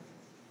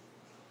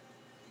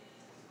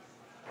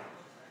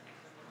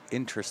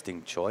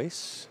 Interesting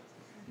choice.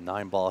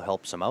 9 ball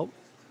helps him out.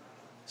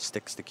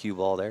 Sticks the cue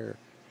ball there.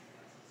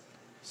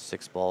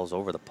 6 balls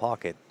over the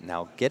pocket.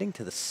 Now getting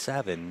to the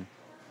 7.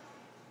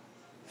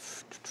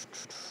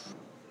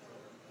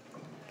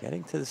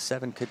 Getting to the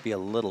 7 could be a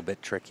little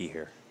bit tricky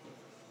here.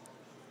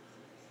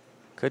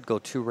 Could go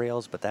 2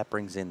 rails, but that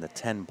brings in the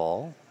 10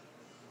 ball.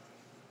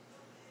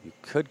 You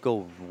could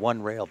go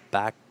 1 rail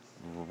back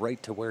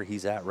right to where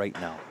he's at right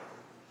now.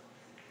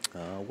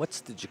 What's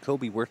the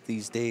Jacoby worth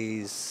these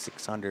days?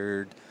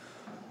 600.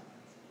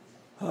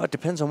 It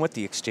depends on what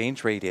the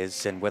exchange rate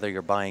is and whether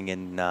you're buying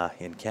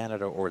in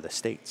Canada or the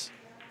States.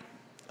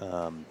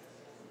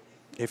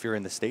 If you're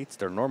in the States,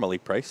 they're normally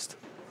priced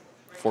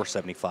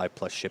 $475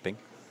 plus shipping.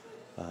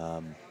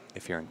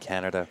 If you're in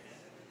Canada,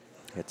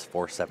 it's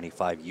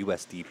 $475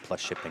 USD plus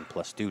shipping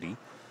plus duty,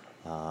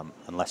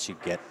 unless you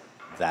get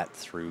that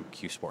through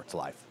Q Sports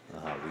Live.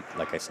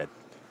 Like I said,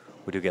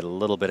 we do get a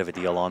little bit of a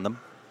deal on them.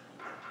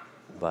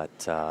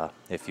 But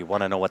if you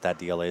want to know what that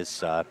deal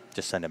is,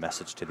 just send a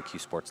message to the Q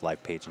Sports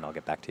Live page and I'll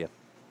get back to you.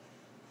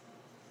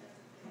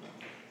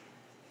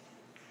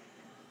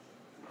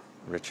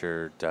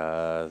 Richard,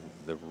 the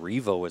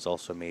Revo is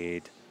also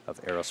made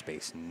of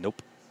aerospace.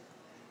 Nope.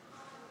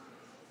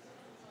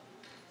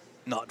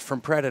 Not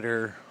from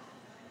Predator.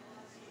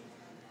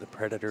 The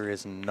Predator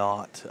is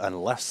not,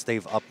 unless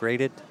they've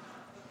upgraded.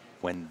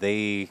 When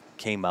they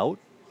came out,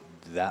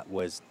 that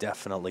was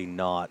definitely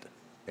not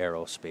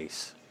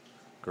aerospace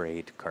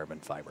grade carbon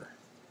fiber.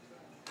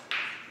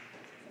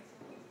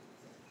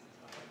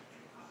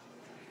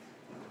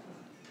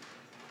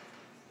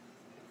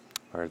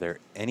 Are there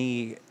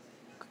any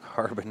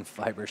carbon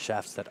fiber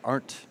shafts that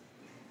aren't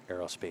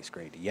aerospace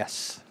grade?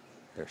 Yes,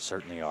 there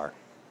certainly are.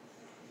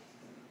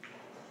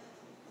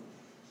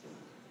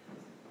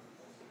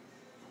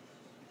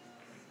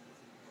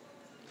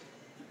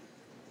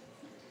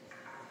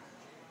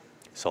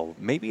 So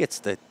maybe it's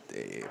that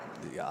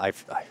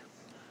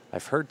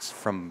I've heard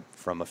from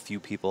a few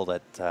people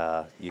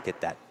that you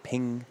get that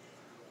ping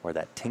or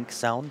that tink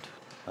sound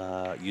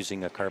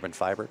using a carbon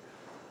fiber.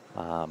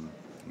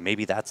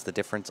 Maybe that's the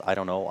difference. I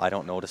don't know. I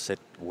don't notice it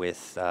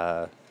with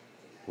the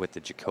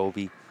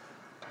Jacoby,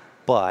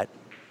 but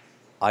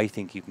I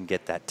think you can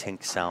get that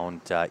tink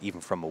sound even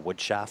from a wood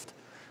shaft.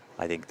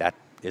 I think that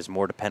is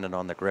more dependent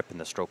on the grip and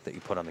the stroke that you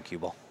put on the cue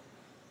ball.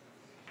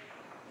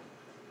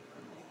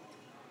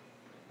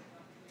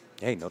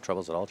 Hey, no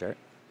troubles at all, Jarrett.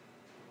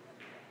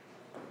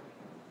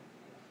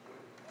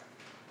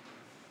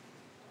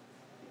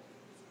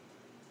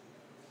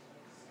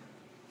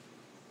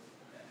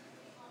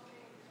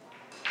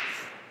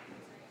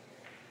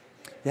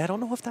 Yeah, I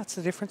don't know if that's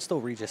the difference though,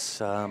 Regis.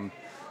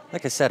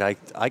 Like I said,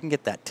 I can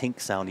get that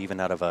tink sound even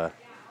out of a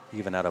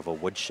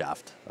wood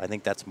shaft. I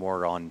think that's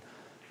more on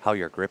how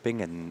you're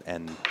gripping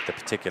and the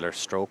particular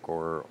stroke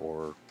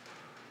or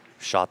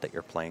shot that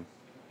you're playing.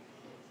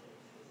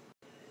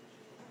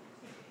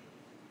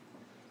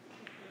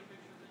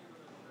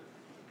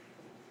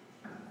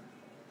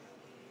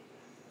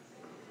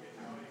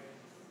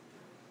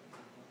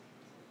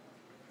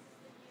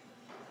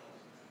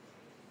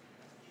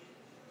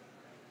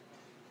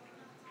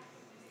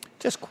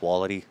 Just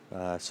quality.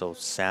 So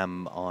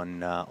Sam on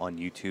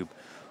YouTube,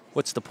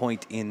 what's the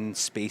point in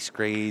space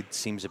grade?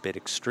 Seems a bit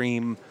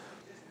extreme.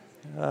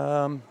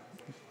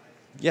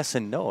 Yes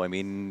and no. I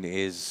mean,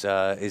 is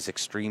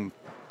extreme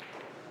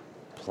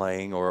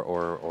playing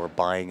or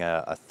buying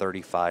a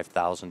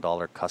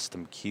 $35,000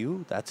 custom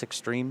cue? That's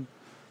extreme.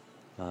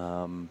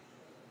 I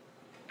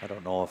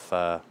don't know if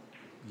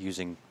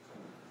using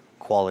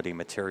quality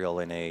material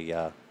in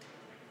a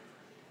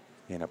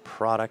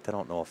product, I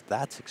don't know if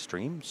that's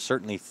extreme.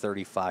 Certainly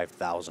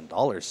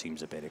 $35,000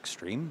 seems a bit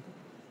extreme.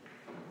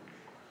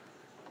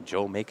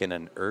 Joe making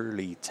an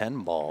early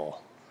 10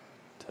 ball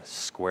to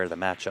square the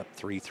match up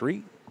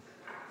 3-3.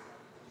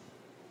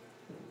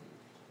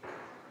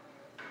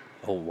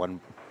 Oh,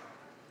 one.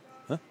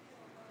 Huh?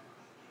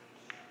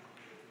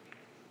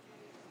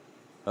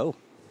 Oh,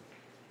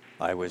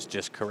 I was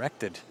just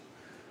corrected.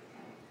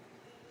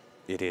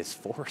 It is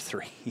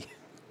 4-3.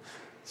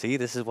 See,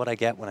 this is what I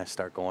get when I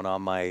start going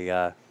on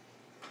my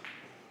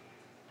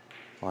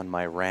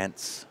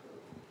rants,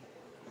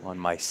 on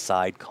my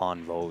side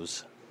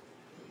convos.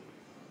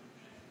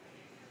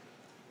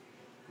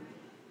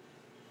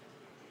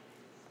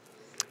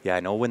 Yeah,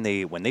 I know when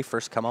they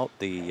first come out,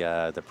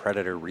 the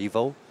Predator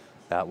Revo,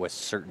 that was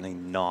certainly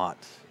not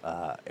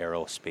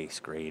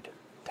aerospace grade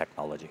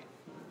technology.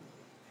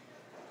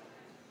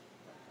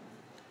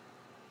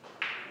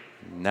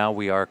 Now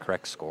we are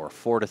correct score.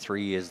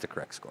 4-3 is the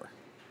correct score.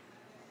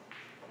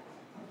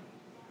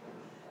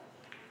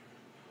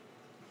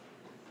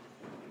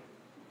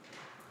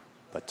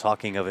 But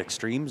talking of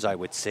extremes, I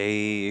would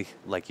say,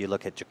 like you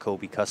look at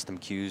Jacoby Custom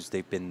Cues,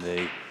 they've been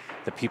the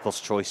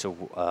People's Choice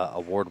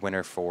Award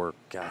winner for,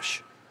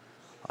 gosh,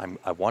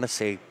 I want to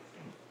say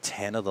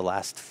 10 of the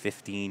last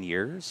 15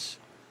 years.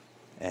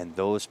 And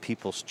those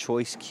People's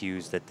Choice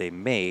cues that they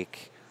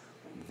make,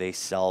 they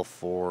sell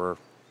for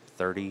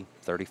 $30,000,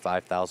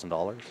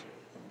 $35,000.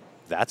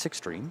 That's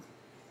extreme.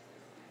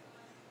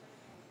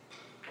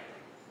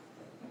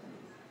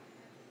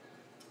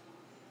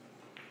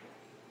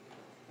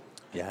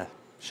 Yeah,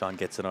 Sean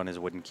gets it on his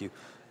wooden cue.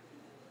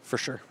 For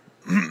sure.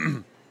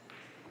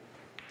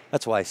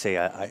 That's why I say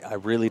I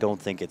really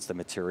don't think it's the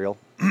material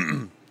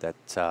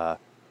that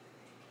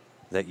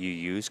you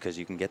use, because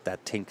you can get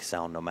that tink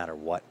sound no matter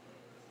what.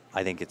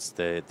 I think it's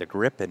the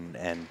grip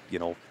and you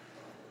know,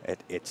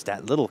 it's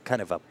that little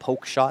kind of a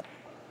poke shot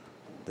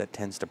that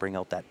tends to bring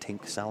out that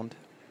tink sound.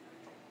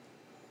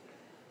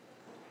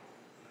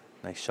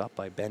 Nice shot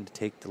by Ben to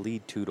take the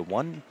lead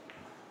 2-1.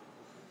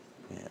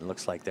 And it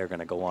looks like they're going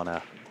to go on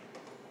a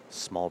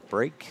small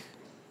break.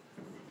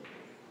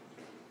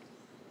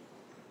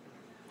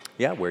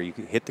 Yeah, where you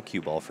could hit the cue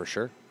ball for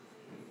sure.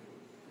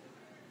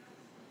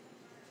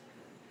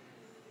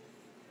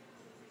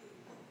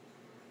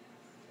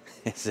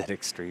 Is it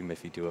extreme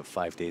if you do it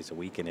 5 days a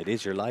week and it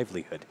is your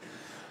livelihood?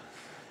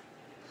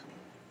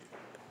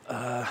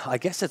 I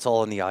guess it's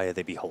all in the eye of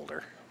the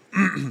beholder.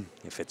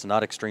 If it's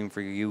not extreme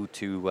for you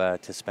to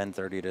spend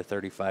 30 to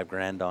 35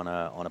 grand on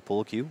a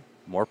pool cue,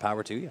 more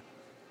power to you.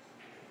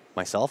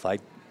 Myself, I'm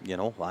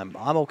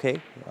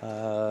okay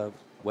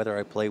whether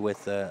I play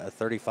with a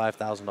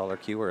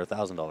 $35,000 cue or a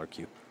 $1,000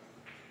 cue.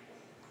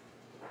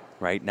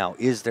 Right now,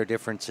 is there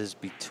differences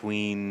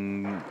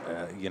between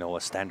a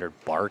standard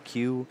bar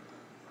cue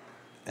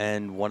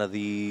and one of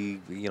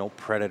the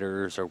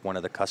Predators or one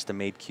of the custom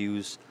made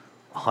cues?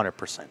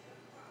 100%.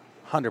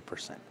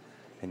 100%.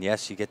 And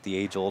yes, you get the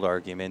age-old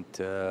argument,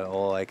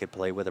 I could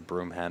play with a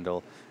broom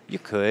handle. You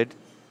could,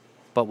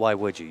 but why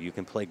would you? You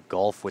can play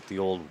golf with the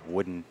old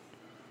wooden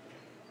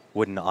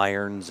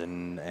irons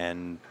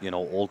and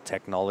old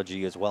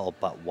technology as well,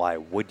 but why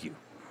would you?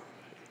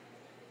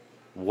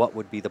 What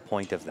would be the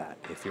point of that?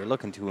 If you're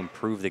looking to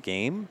improve the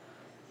game,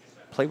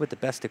 play with the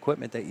best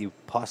equipment that you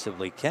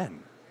possibly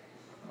can.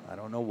 I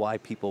don't know why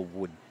people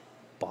would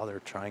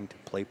bother trying to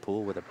play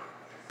pool with a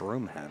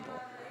broom handle.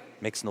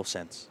 Makes no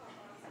sense.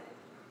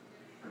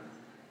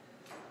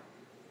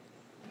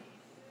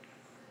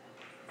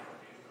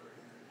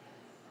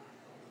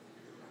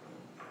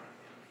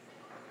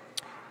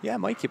 Yeah,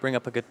 Mike, you bring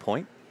up a good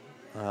point.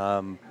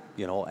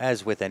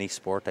 As with any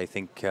sport, I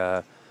think,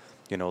 the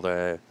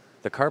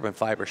carbon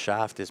fiber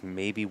shaft is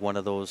maybe one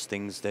of those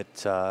things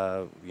that,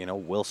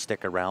 will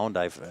stick around.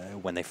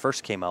 When they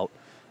first came out,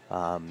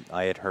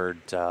 I had heard,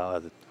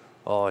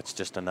 it's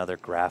just another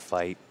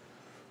graphite.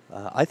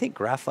 I think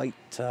graphite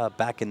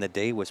back in the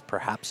day was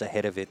perhaps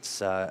ahead of its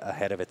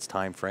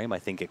time frame. I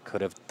think it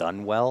could have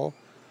done well,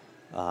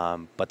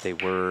 but they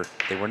were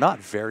not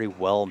very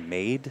well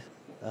made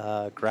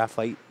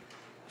graphite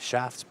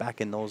shafts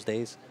back in those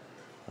days.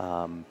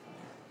 But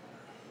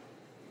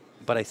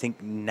I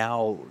think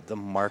now the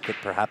market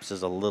perhaps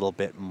is a little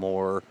bit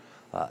more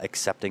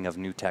accepting of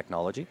new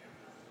technology.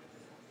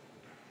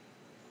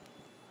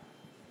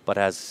 But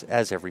as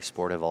every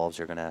sport evolves,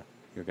 you're gonna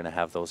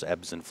have those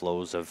ebbs and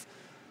flows of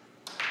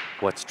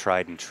what's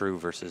tried and true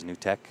versus new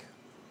tech.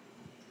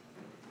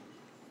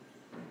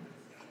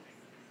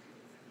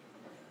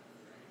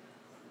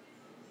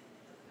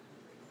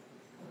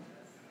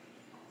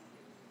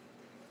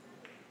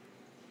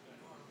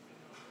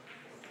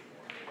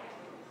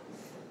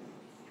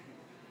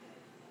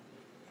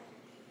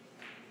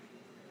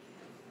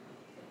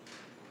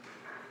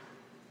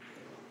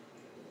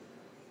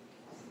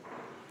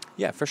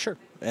 Yeah, for sure.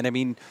 And I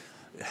mean,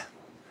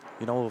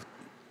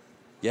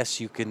 yes,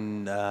 you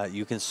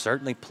can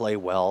certainly play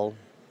well,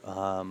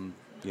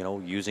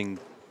 using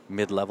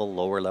mid-level,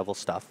 lower-level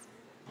stuff,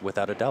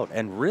 without a doubt.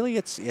 And really,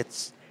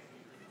 it's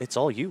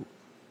all you.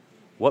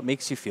 What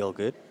makes you feel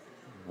good?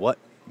 What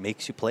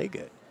makes you play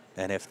good?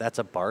 And if that's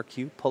a bar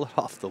cue, pull it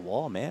off the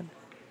wall, man.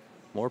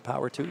 More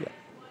power to you.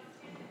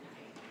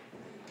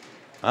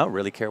 I don't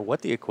really care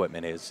what the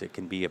equipment is. It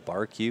can be a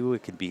bar cue,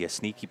 it can be a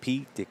Sneaky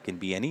Pete, it can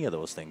be any of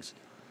those things.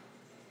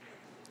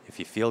 If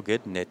you feel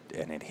good and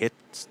it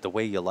hits the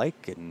way you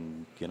like,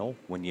 and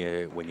when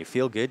you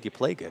feel good, you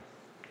play good.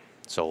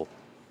 So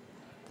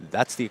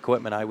that's the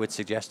equipment I would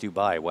suggest you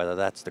buy, whether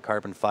that's the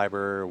carbon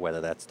fiber,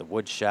 whether that's the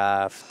wood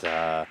shaft,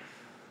 the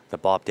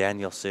Bob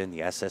Danielson,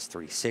 the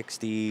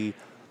SS360.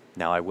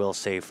 Now I will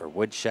say for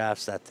wood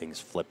shafts, that thing's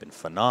flipping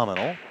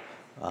phenomenal.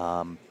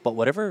 But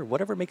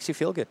whatever makes you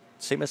feel good.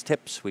 Same as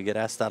tips, we get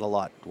asked that a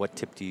lot. What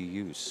tip do you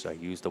use? I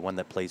use the one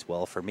that plays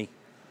well for me.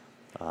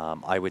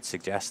 I would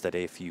suggest that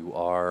if you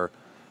are,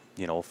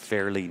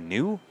 fairly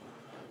new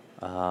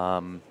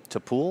to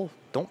pool,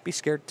 don't be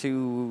scared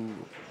to,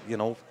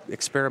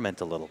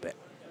 experiment a little bit.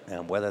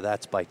 And whether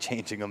that's by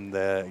changing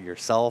them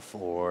yourself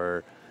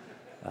or,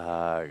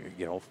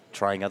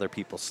 trying other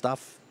people's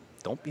stuff,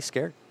 don't be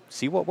scared.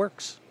 See what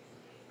works.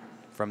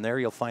 From there,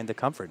 you'll find the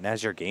comfort. And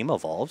as your game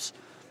evolves,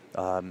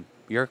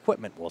 your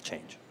equipment will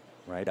change,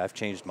 right? I've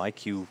changed my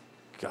cue.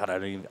 God,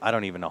 I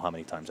don't even know how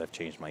many times I've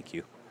changed my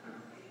cue.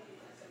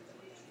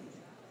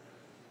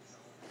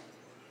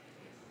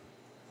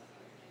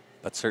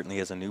 But certainly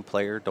as a new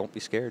player, don't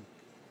be scared.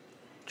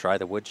 Try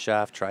the wood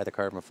shaft, try the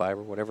carbon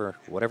fiber,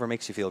 whatever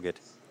makes you feel good.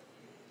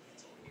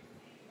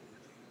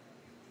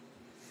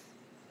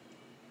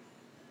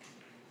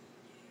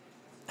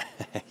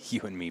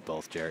 You and me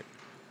both, Jarrett.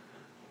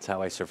 That's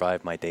how I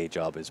survive my day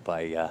job, is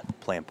by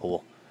playing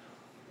pool,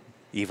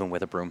 even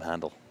with a broom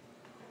handle.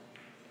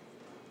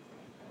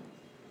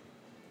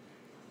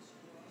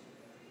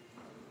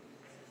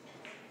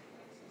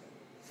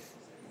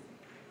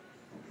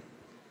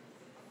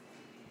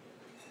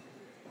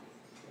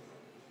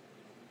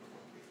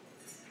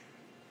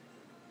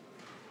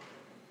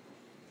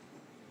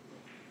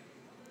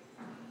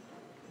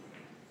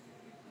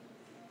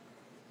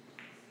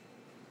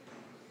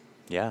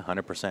 Yeah,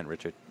 100%,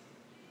 Richard.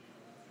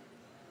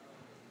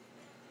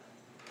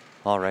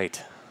 All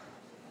right.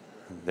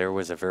 There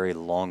was a very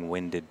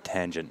long-winded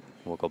tangent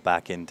we'll go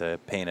back into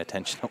paying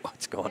attention to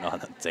what's going on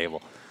the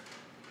table.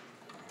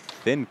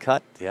 Thin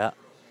cut, yeah.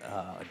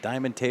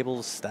 Diamond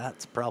tables,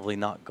 that's probably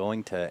not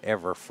going to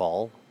ever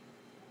fall.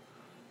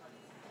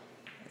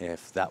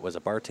 If that was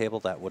a bar table,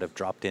 that would have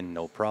dropped in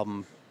no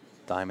problem.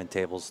 Diamond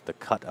tables, the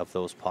cut of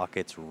those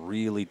pockets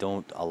really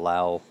don't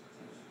allow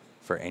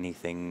for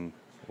anything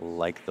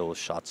like those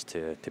shots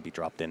to be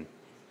dropped in.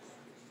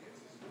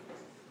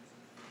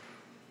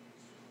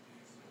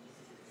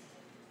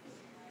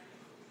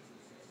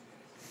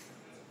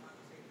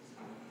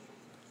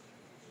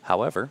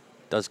 However,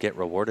 does get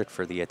rewarded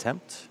for the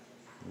attempt.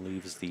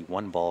 Leaves the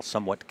one ball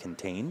somewhat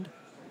contained.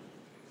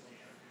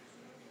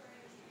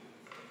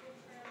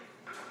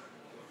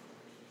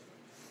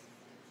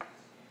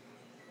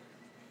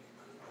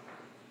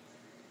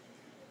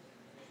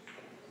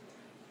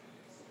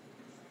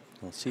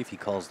 We'll see if he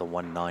calls the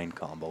 1-9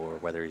 combo or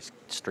whether he's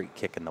straight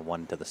kicking the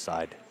one to the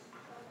side.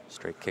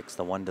 Straight kicks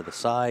the one to the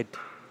side.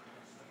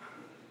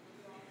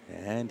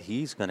 And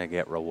he's going to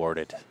get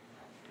rewarded.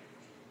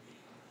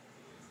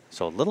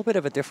 So a little bit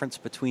of a difference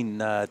between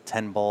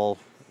 10 ball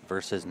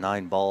versus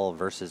 9 ball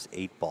versus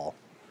 8 ball.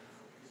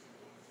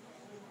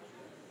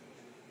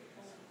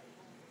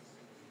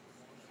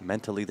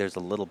 Mentally, there's a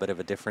little bit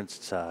of a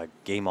difference.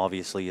 Game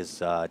obviously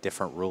is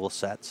different rule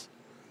sets.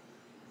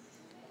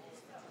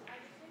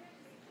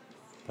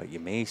 But you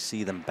may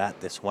see them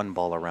bat this one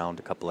ball around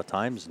a couple of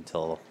times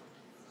until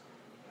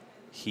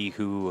he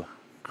who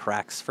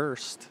cracks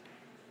first.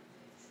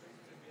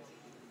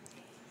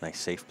 Nice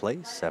safe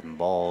play. 7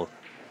 ball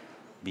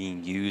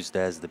being used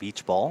as the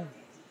beach ball.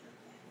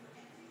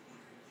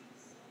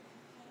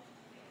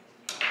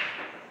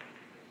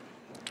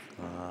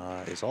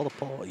 Is all the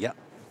pool? Yeah.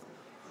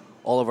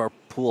 All of our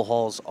pool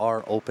halls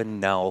are open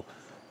now.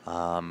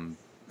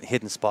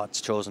 Hidden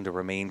spots chosen to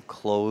remain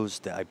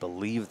closed. I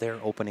believe they're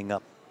opening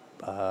up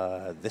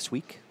this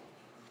week.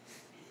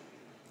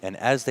 And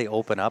as they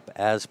open up,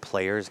 as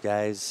players,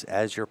 guys,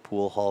 as your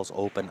pool halls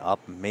open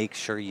up, make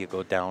sure you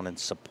go down and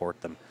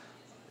support them.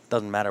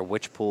 Doesn't matter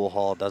which pool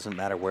hall, doesn't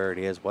matter where it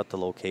is, what the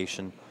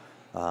location.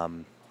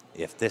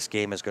 If this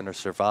game is going to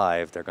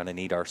survive, they're going to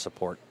need our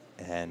support.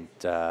 And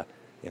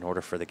in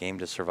order for the game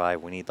to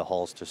survive, we need the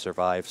halls to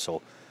survive.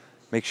 So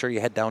make sure you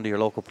head down to your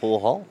local pool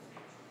hall.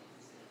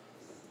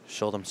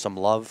 Show them some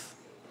love.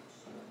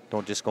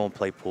 Don't just go and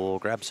play pool.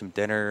 Grab some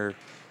dinner,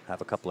 have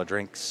a couple of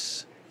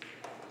drinks.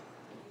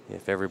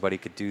 If everybody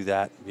could do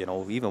that, you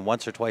know, even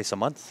once or twice a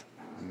month,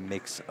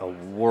 makes a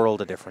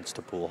world of difference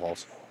to pool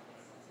halls.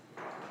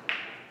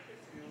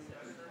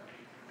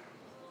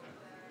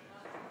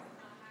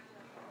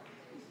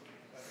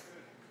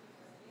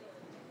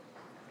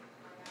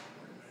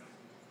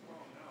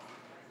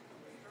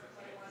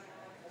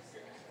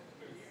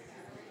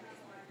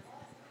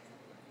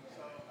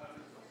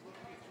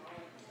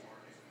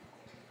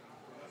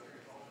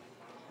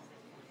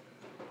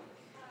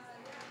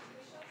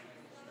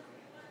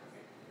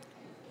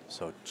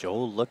 So Joe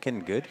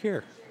looking good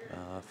here.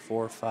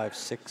 4, 5,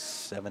 6,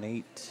 7,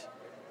 8.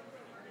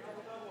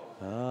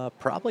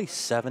 Probably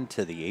 7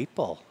 to the 8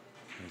 ball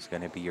is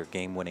going to be your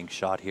game-winning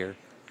shot here.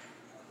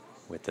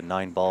 With the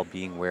 9 ball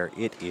being where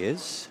it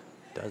is,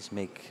 does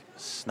make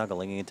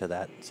snuggling into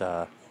that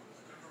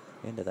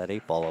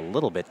 8 ball a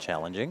little bit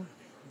challenging.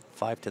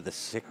 5 to the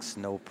 6,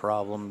 no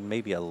problem.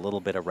 Maybe a little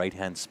bit of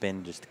right-hand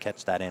spin just to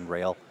catch that end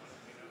rail.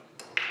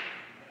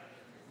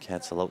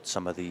 Cancel out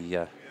some of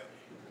the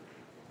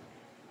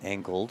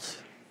angled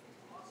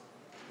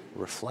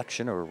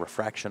reflection or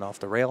refraction off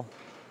the rail.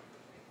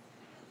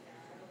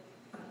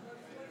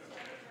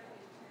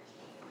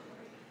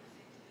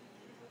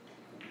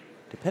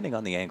 Depending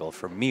on the angle,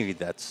 for me,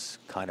 that's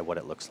kind of what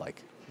it looks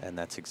like. And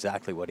that's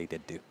exactly what he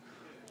did do.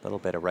 A little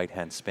bit of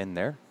right-hand spin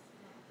there.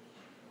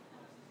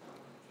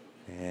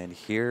 And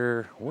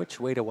here, which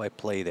way do I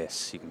play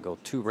this? You can go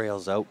 2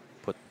 rails out,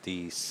 put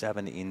the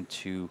 7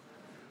 into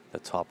the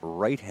top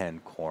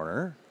right-hand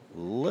corner. A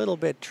little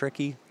bit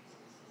tricky.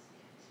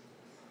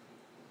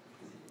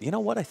 You know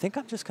what? I think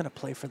I'm just going to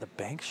play for the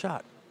bank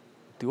shot.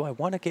 Do I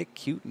want to get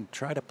cute and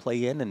try to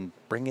play in and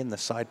bring in the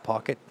side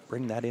pocket,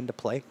 bring that into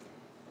play?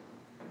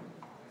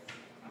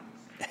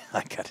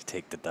 I got to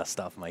take the dust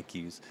off my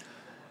cues.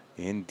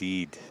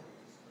 Indeed.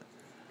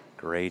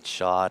 Great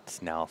shot.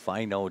 Now, if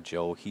I know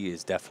Joe, he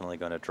is definitely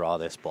going to draw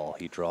this ball.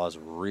 He draws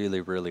really,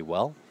 really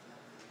well.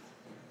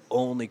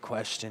 Only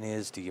question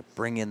is, do you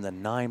bring in the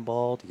 9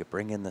 ball? Do you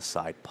bring in the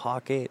side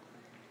pocket?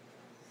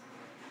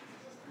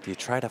 Do you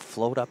try to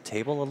float up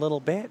table a little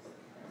bit?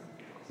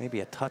 Maybe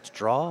a touch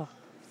draw?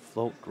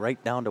 Float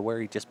right down to where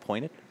he just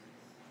pointed?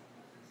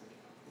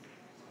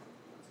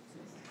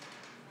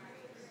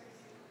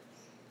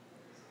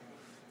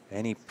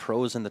 Any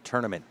pros in the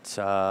tournament?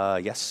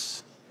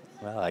 Yes.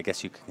 Well, I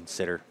guess you could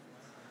consider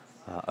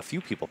a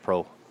few people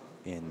pro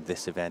in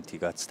this event. You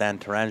got Stan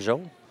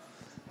Taranjo.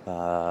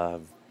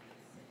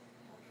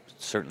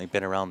 Certainly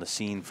been around the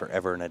scene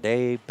forever and a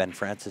day. Ben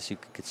Francis, you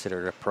could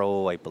consider a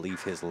pro. I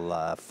believe his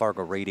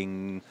Fargo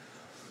rating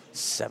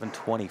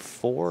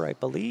 724, I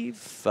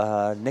believe.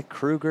 Nick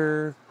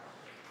Kruger.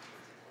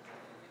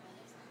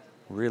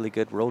 Really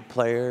good road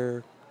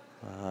player.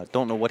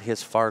 Don't know what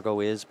his Fargo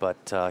is,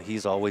 but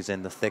he's always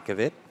in the thick of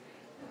it,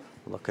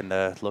 looking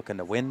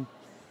to win.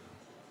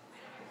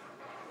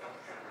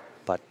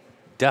 But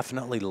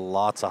definitely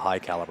lots of high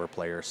caliber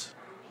players.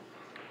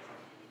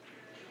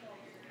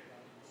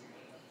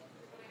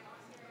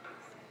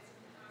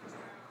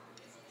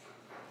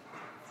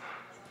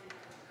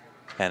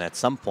 And at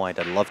some point,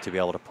 I'd love to be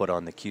able to put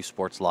on the Q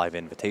Sports Live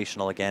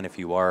Invitational again. If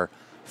you are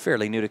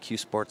fairly new to Q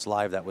Sports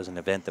Live, that was an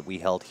event that we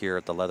held here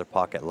at the Leather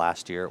Pocket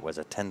last year. It was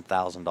a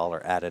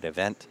 $10,000 added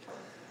event.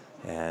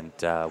 And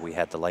we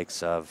had the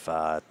likes of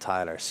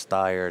Tyler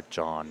Steyer,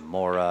 John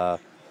Mora,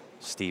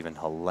 Stephen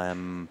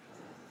Halem.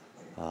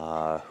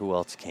 Who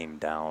else came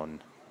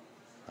down?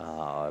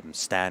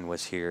 Stan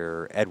was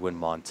here. Edwin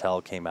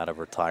Montel came out of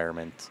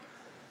retirement.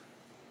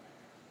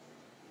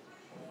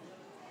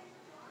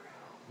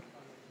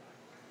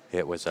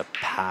 It was a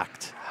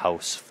packed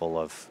house full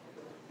of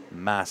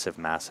massive,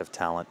 massive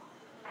talent.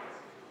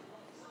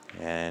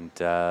 And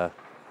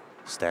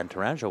Stan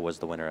Taranjo was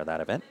the winner of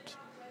that event.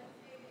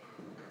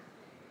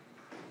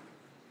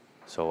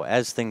 So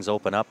as things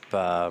open up,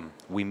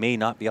 we may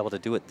not be able to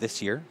do it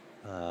this year.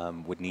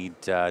 Would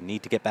need to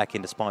get back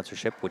into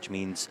sponsorship, which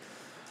means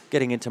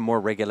getting into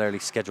more regularly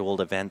scheduled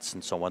events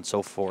and so on and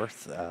so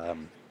forth.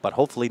 But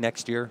hopefully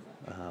next year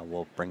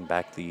we'll bring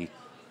back the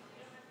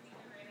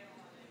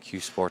Q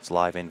Sports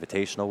Live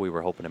Invitational. We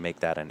were hoping to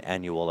make that an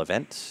annual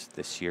event.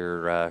 This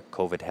year,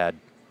 COVID had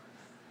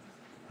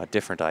a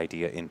different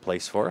idea in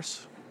place for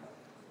us.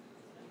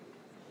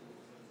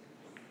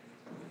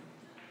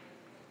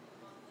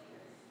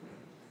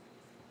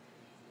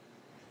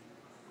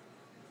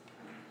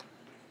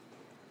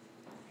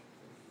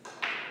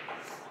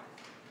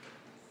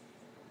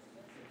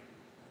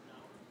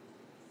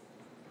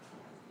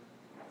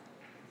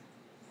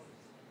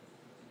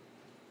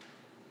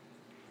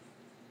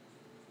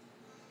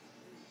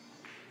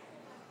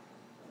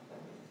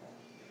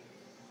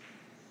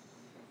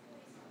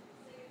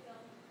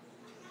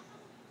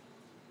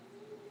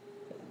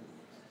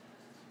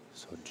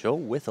 So Joe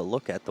with a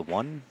look at the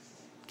one.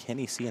 Can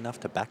he see enough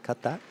to back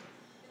cut that?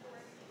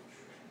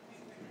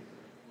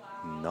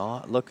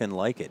 Not looking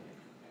like it.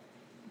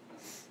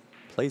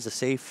 Plays a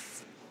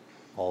safe,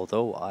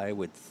 although I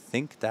would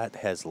think that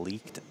has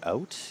leaked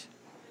out.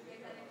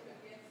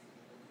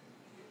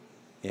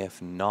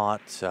 If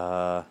not,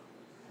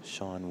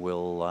 Sean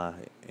will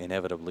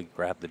inevitably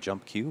grab the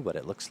jump cue, but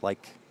it looks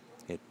like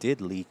it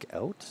did leak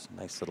out.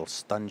 Nice little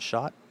stun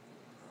shot.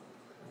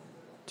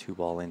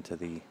 2-ball into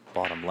the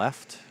bottom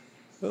left.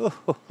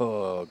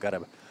 Oh,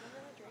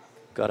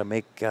 gotta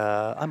make,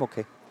 I'm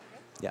okay.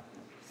 Yeah.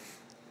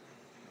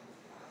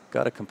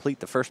 Gotta complete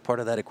the first part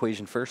of that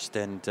equation first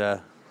and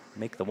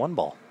make the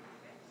 1-ball.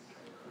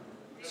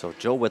 So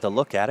Joe with a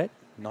look at it.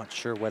 Not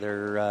sure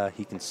whether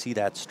he can see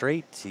that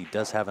straight. He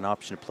does have an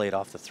option to play it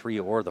off the 3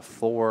 or the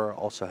 4.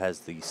 Also has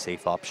the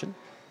safe option.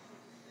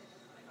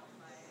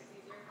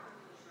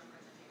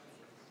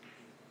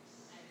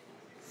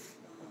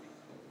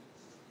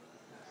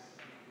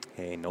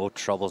 Hey, no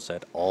troubles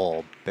at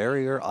all.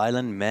 Barrier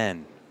Island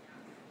Men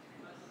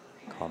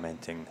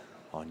commenting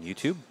on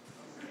YouTube.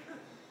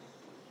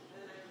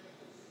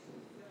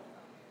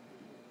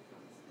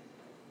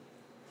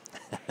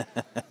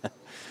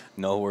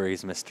 No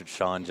worries, Mr.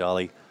 Sean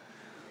Jolly.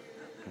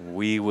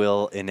 We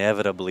will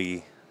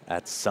inevitably,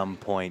 at some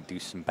point, do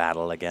some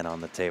battle again on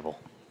the table.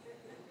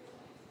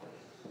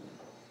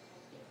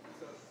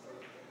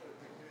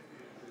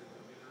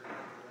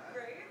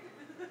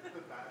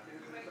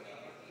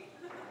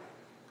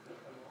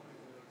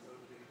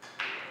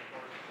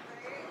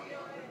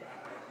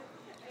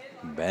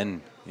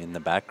 Ben in the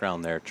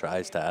background there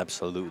tries to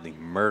absolutely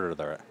murder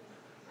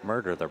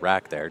the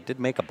rack there. Did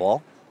make a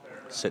ball,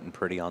 sitting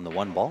pretty on the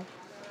 1-ball.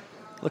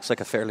 Looks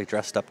like a fairly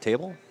dressed up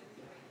table.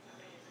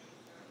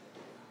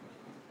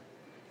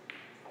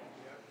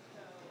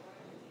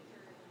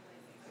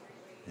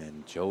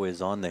 And Joe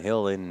is on the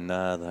hill in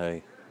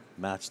the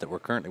match that we're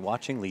currently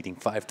watching, leading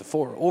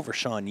 5-4 over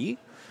Sean Yee.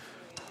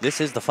 This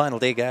is the final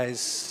day,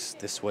 guys.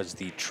 This was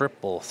the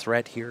triple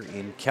threat here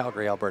in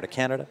Calgary, Alberta,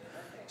 Canada.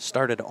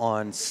 Started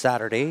on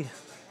Saturday,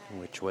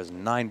 which was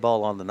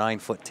 9-ball on the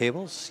 9-foot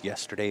tables.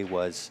 Yesterday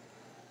was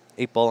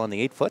 8-ball on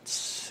the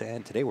 8-foots,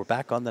 and today we're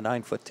back on the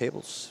 9-foot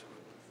tables.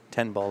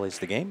 10-ball is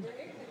the game.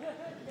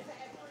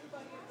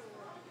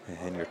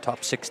 And your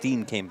top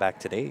 16 came back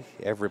today.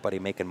 Everybody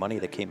making money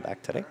that came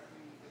back today.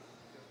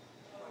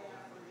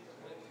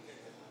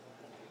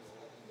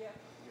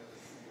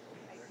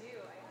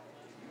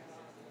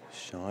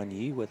 Sean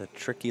Yee with a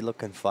tricky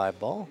looking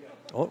 5-ball.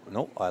 Oh,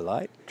 no, I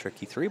lied.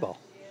 Tricky 3-ball.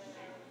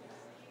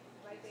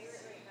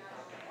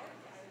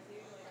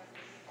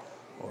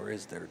 Or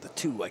is there the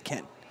 2? I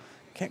can't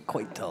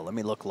quite tell. Let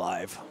me look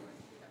live.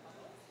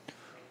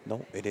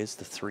 No, it is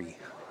the 3.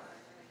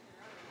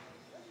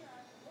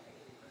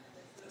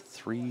 The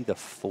 3, the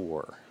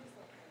 4.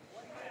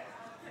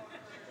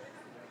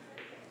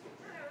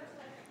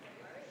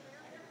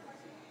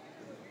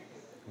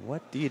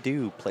 What do you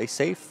do? Play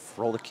safe?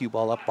 Roll the cue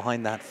ball up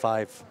behind that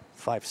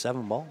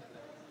 5-7 ball?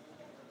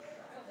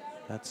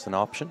 That's an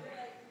option.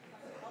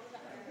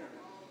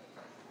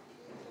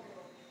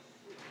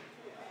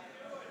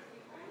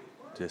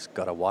 Just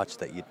got to watch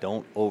that you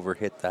don't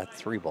overhit that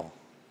 3 ball.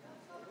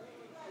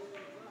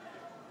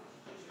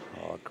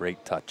 Oh,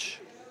 great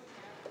touch.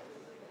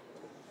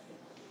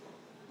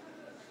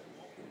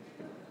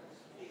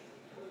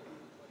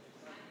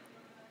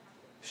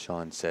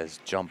 Sean says,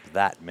 jump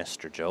that,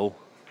 Mr. Joe.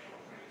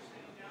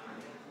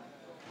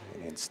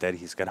 And instead,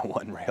 he's got a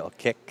 1 rail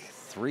kick,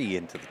 3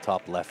 into the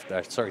top left,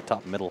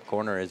 top middle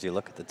corner as you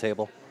look at the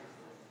table.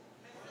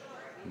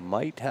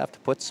 Might have to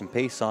put some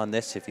pace on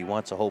this if he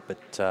wants a hope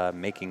at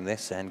making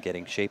this and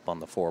getting shape on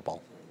the 4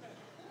 ball.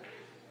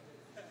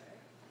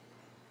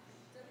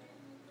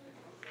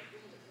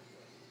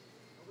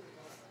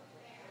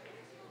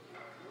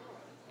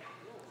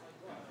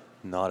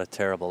 Not a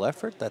terrible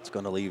effort. That's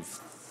going to leave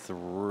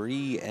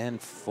 3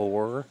 and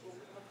 4,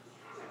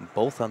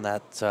 both on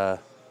that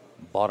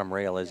bottom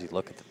rail as you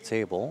look at the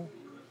table.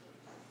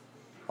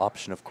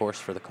 Option, of course,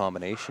 for the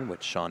combination,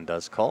 which Sean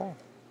does call.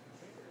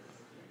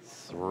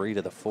 3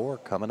 to the 4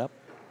 coming up.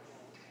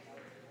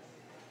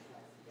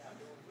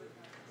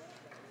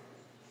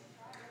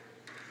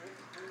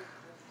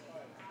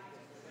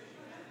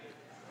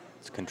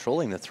 It's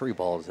controlling the 3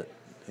 balls that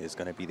is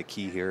going to be the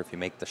key here if you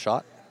make the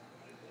shot.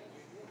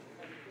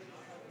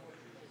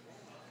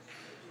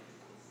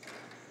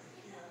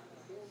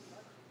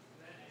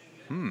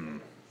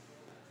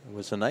 It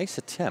was a nice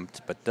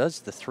attempt, but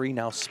does the 3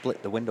 now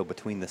split the window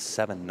between the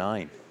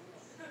 7-9?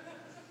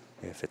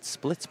 If it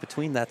splits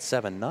between that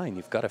 7-9,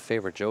 you've got to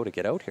favor Joe to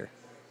get out here.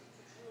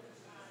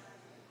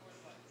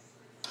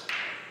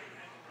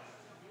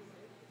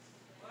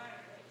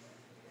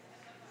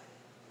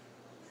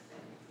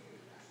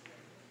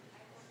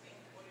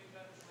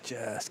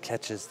 Just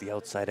catches the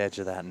outside edge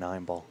of that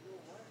 9 ball.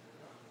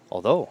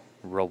 Although,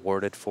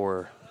 rewarded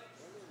for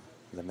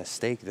the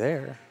mistake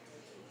there.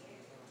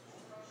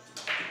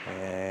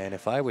 And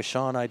if I was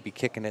Sean, I'd be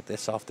kicking at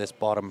this off this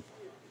bottom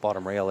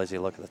rail as you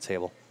look at the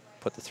table.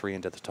 Put the 3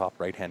 into the top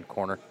right-hand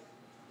corner.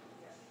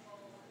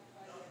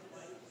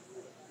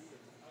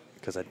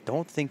 Because I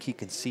don't think he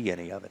can see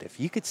any of it. If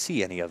you could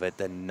see any of it,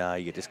 then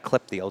you just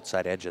clip the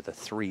outside edge of the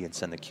 3 and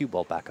send the cue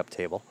ball back up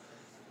table.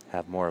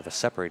 Have more of a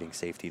separating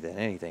safety than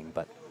anything,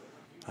 but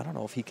I don't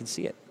know if he can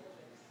see it.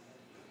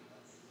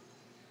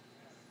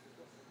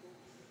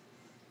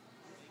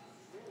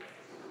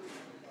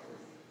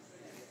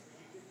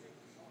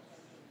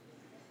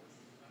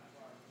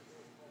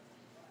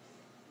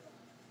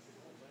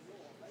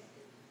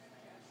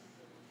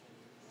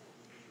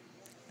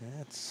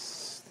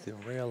 That's the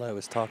rail I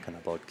was talking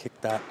about. Kick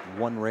that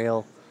 1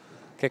 rail,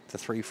 kick the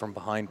 3 from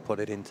behind, put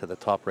it into the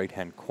top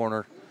right-hand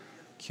corner.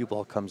 Cue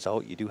ball comes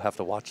out. You do have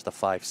to watch the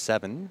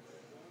 5-7.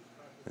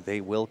 They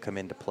will come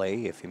into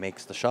play if he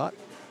makes the shot.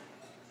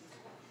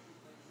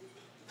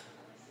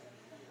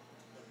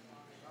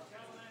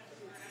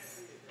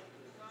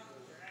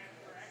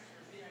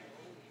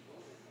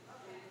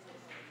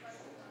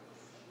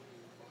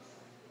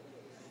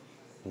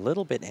 A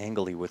little bit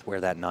angly with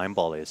where that 9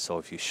 ball is, so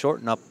if you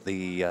shorten up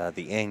the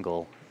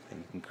angle, and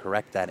you can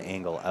correct that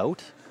angle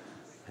out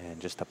and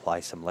just apply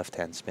some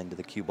left-hand spin to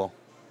the cue ball.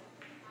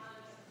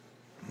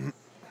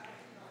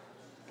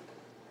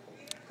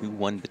 Who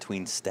won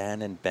between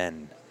Stan and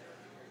Ben?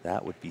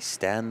 That would be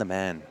Stan the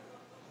man,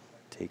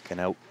 taking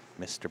out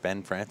Mr.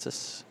 Ben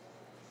Francis.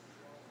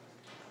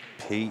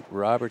 Pete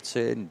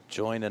Robertson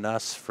joining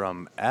us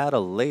from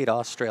Adelaide,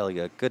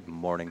 Australia. Good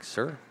morning,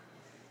 sir.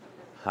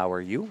 How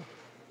are you?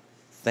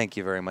 Thank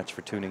you very much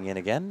for tuning in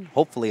again.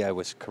 Hopefully I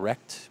was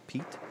correct,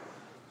 Pete.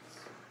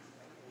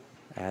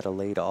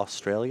 Adelaide,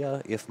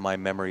 Australia. If my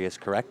memory is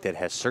correct, it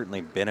has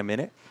certainly been a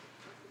minute.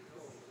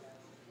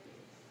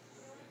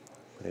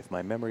 But if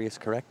my memory is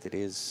correct, it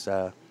is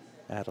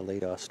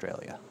Adelaide,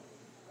 Australia.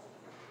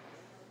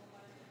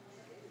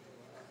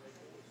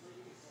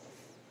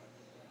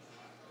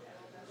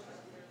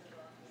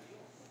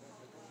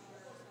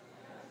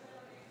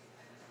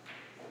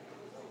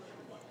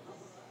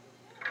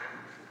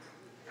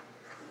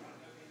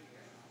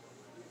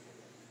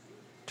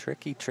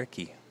 Tricky,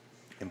 tricky.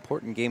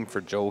 Important game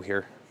for Joe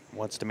here.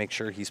 Wants to make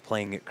sure he's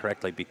playing it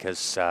correctly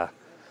because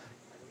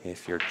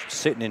if you're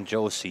sitting in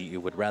Joe's seat, you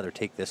would rather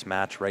take this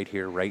match right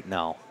here, right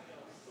now.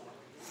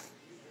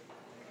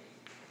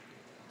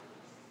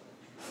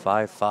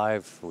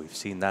 5-5, we've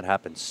seen that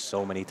happen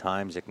so many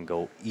times. It can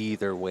go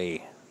either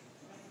way.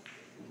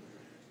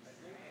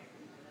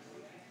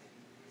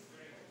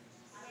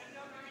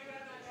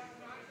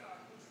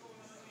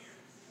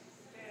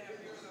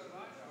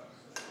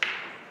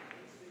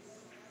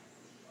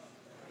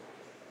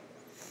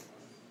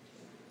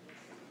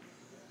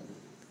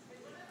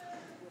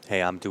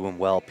 Hey, I'm doing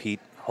well,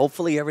 Pete.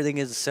 Hopefully everything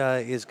is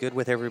good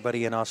with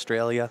everybody in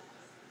Australia.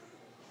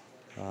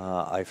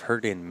 I've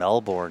heard in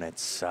Melbourne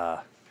it's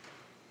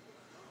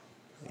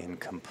in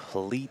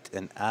complete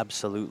and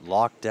absolute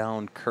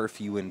lockdown,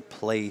 curfew in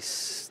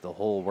place, the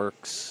whole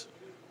works.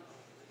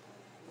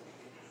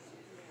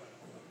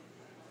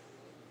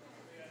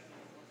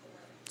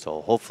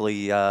 So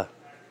hopefully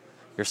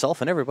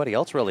yourself and everybody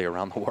else really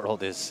around the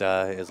world is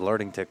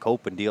learning to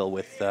cope and deal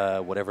with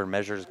whatever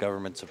measures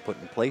governments have put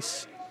in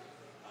place.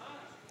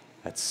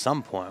 At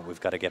some point, we've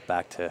got to get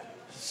back to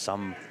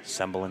some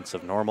semblance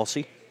of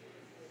normalcy.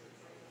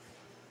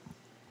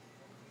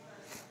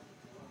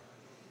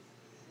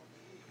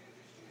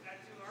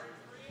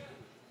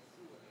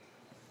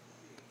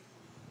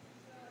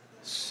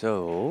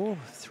 So,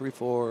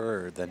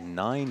 3-4, the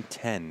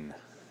 9-10.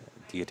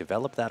 Do you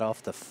develop that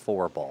off the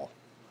 4 ball?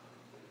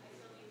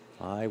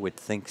 I would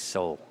think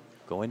so.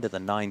 Go into the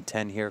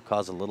 9-10 here,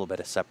 cause a little bit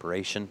of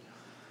separation.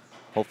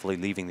 Hopefully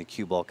leaving the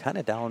cue ball kind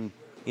of down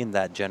in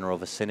that general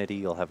vicinity.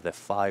 You'll have the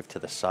 5 to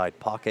the side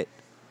pocket.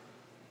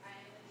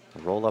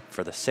 Roll up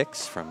for the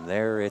 6. From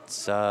there,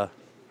 it's a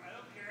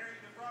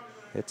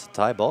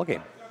tie ball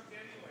game.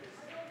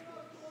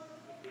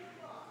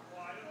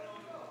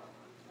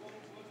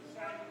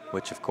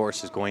 Which, of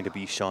course, is going to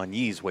be Shawn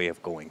Yee's way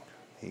of going.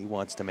 He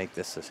wants to make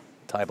this a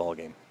tie ball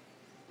game.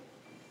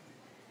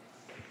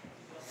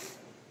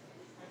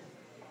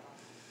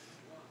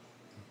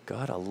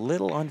 Got a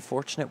little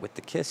unfortunate with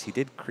the kiss. He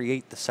did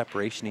create the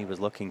separation he was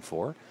looking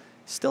for.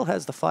 Still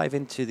has the 5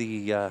 into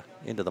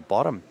the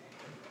bottom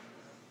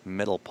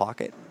middle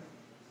pocket.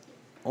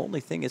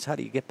 Only thing is, how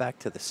do you get back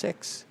to the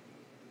 6?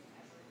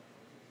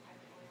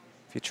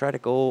 If you try to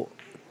go,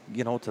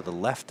 you know, to the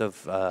left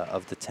of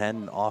the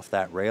 10 off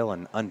that rail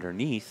and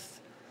underneath,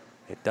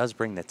 it does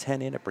bring the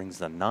 10 in. It brings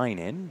the 9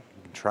 in.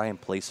 You can try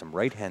and play some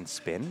right-hand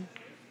spin.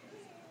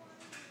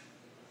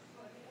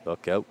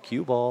 Look out,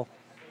 cue ball.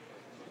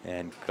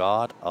 And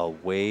got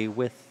away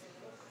with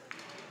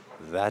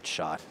that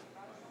shot.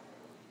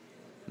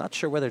 Not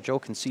sure whether Joe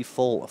can see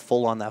full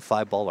on that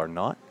 5 ball or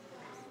not.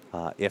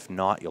 If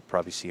not, you'll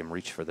probably see him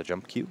reach for the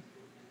jump cue.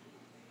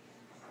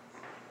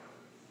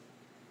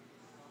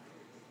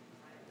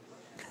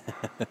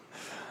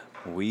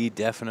 We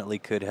definitely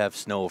could have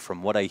snow.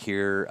 From what I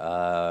hear,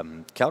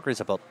 Calgary's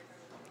about,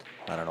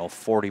 I don't know,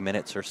 40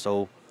 minutes or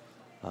so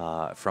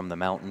from the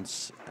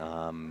mountains.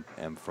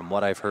 And from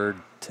what I've heard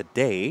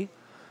today,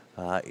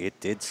 it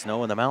did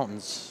snow in the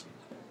mountains.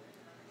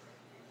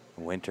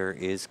 Winter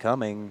is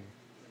coming.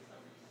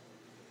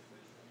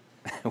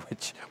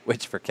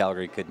 which for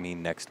Calgary could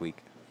mean next week.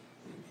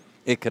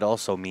 It could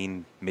also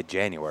mean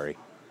mid-January.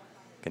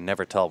 Can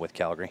never tell with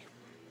Calgary.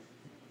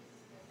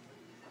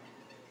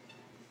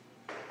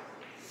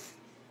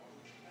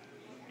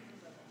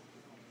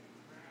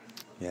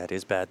 Yeah, it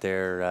is bad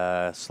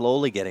there.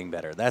 Slowly getting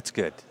better. That's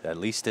good. At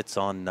least it's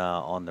on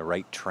the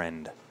right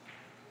trend.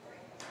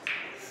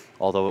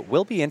 Although it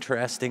will be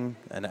interesting,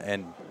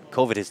 and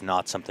COVID is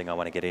not something I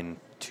want to get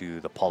into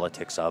the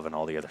politics of and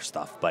all the other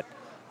stuff, but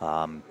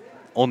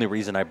only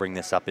reason I bring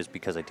this up is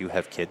because I do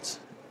have kids,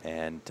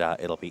 and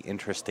it'll be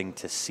interesting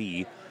to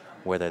see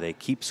whether they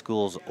keep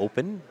schools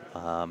open.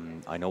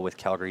 I know with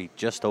Calgary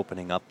just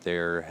opening up,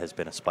 there has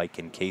been a spike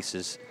in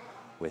cases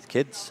with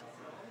kids,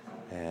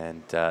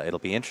 and it'll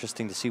be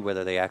interesting to see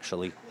whether they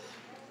actually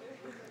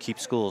keep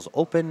schools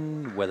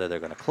open, whether they're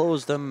going to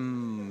close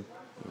them,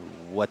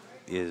 what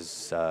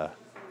is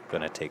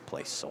going to take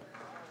place. So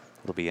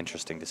it'll be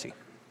interesting to see.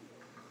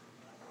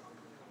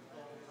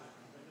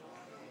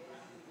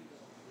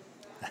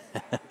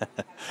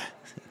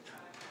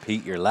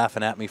 Pete, you're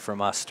laughing at me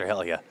from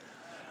Australia.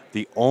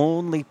 The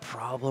only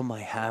problem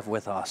I have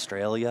with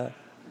Australia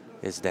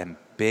is them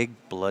big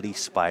bloody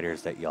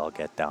spiders that y'all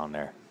get down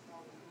there.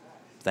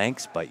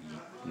 Thanks, but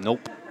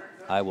nope.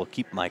 I will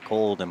keep my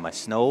cold and my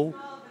snow,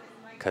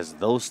 because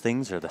those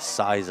things are the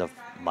size of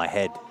my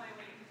head.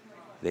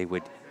 They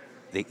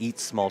eat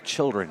small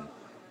children.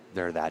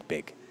 They're that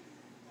big.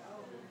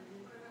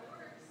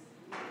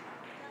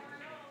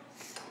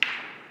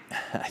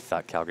 I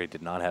thought Calgary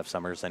did not have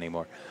summers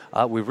anymore.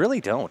 We really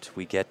don't.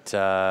 We get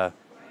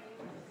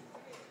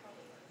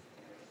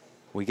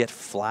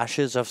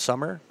flashes of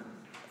summer,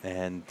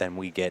 and then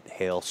we get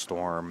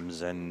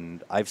hailstorms,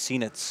 and I've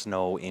seen it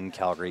snow in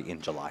Calgary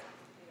in July.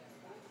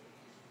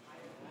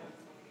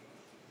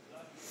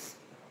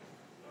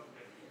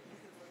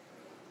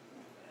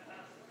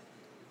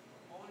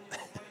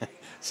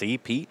 See,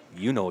 Pete,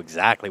 you know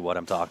exactly what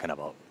I'm talking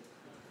about.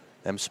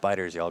 Them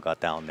spiders y'all got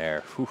down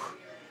there. Whew.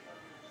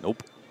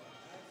 Nope.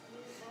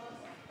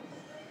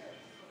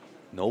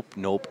 Nope,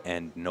 nope,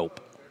 and nope.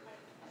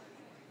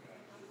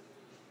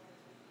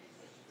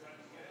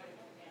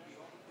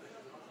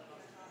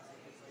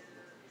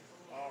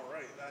 All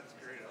right, that's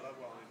great. I love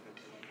Wellington.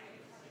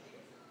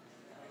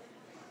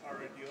 All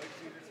right, do you like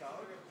Caesar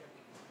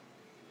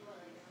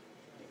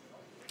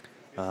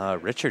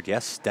salad? Richard,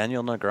 yes,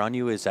 Daniel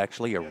Negreanu is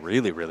actually a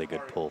really, really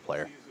good pool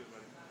player.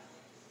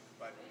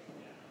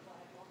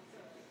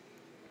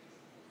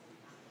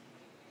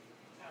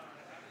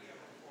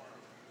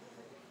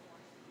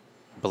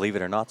 Believe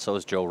it or not, so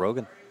is Joe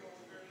Rogan.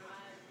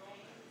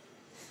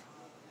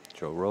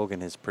 Joe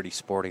Rogan is pretty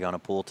sporty on a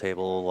pool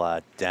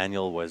table.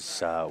 Daniel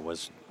was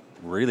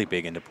really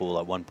big into pool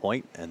at one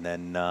point, and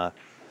then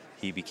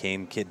he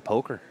became kid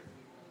poker.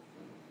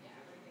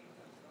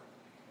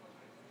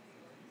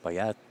 But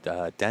yeah,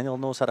 Daniel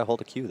knows how to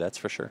hold a cue, that's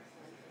for sure.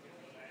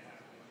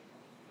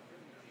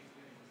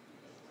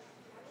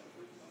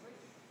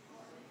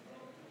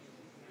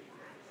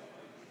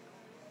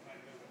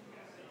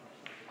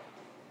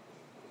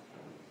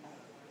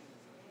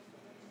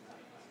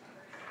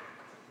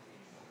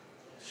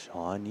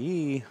 Sean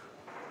Yee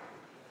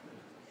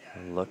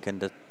looking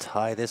to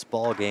tie this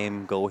ball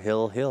game. Go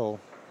Hill Hill.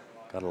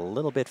 Got a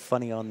little bit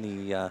funny on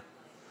the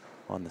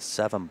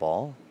 7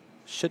 ball.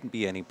 Shouldn't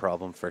be any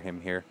problem for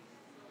him here.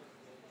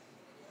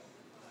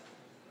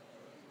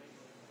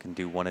 Can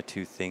do one of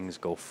two things.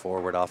 Go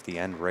forward off the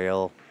end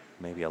rail.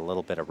 Maybe a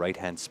little bit of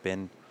right-hand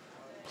spin.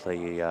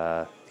 Play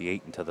the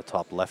 8 into the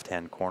top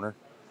left-hand corner.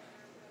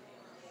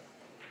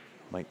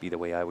 Might be the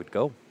way I would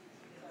go.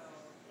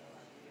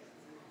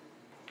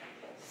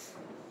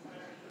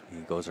 He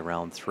goes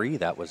around 3.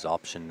 That was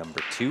option number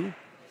 2.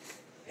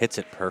 Hits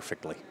it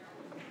perfectly.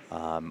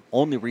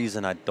 Only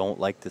reason I don't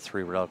like the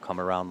 3 rail come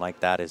around like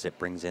that is it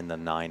brings in the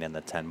 9 and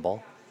the 10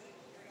 ball.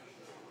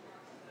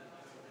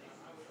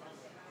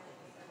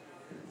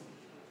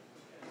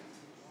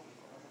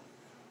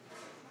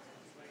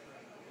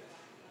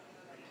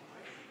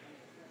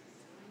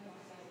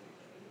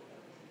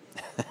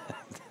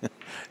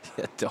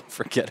 Yeah, don't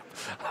forget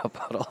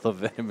about all the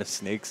venomous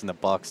snakes and the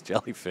box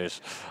jellyfish.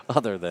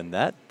 Other than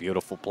that,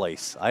 beautiful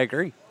place. I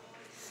agree.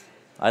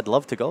 I'd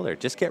love to go there.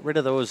 Just get rid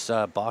of those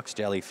box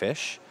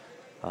jellyfish,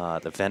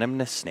 the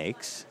venomous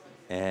snakes,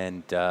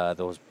 and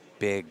those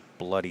big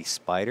bloody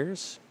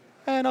spiders,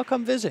 and I'll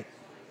come visit.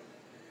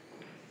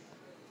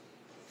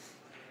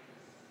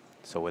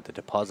 So with the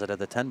deposit of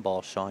the 10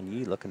 ball, Sean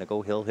Yee looking to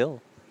go Hill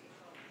Hill.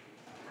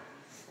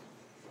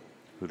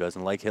 Who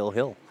doesn't like Hill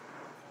Hill?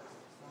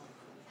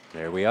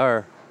 There we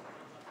are.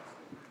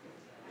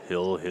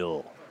 Hill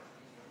Hill.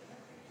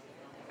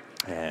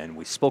 And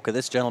we spoke of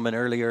this gentleman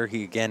earlier.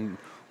 He, again,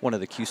 one of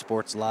the Q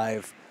Sports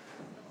Live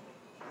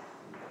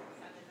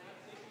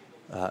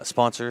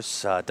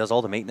sponsors, does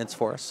all the maintenance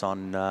for us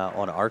on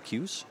our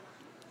Qs.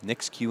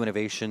 Nick's Q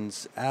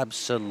Innovations,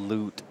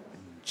 absolute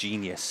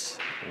genius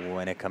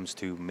when it comes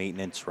to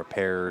maintenance,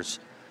 repairs.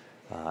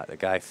 The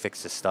guy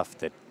fixes stuff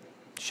that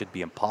should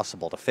be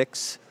impossible to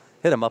fix.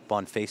 Hit him up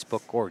on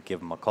Facebook or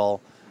give him a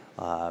call.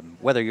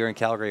 Whether you're in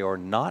Calgary or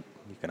not,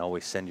 you can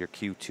always send your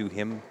Q to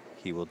him.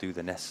 He will do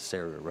the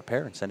necessary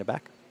repair and send it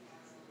back.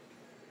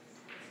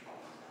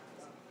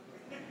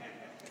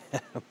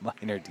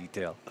 Minor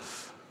detail.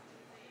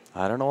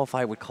 I don't know if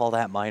I would call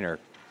that minor.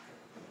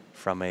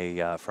 From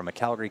a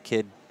Calgary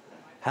kid,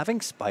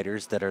 having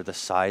spiders that are the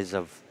size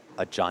of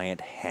a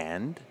giant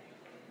hand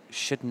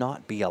should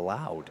not be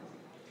allowed.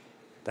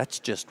 That's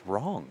just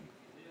wrong.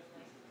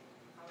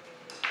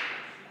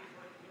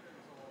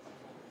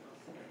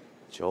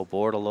 Joe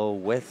Bordelot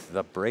with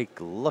the break,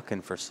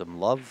 looking for some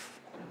love.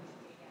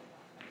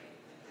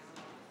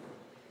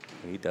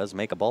 He does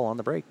make a ball on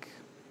the break.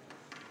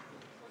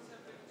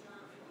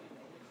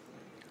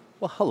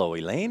 Well, hello,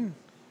 Elaine.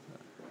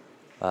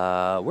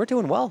 We're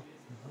doing well.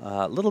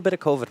 A little bit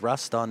of COVID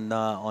rust on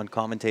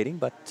commentating,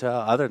 but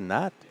other than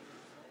that,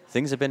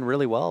 things have been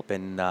really well.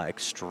 Been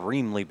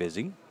extremely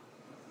busy,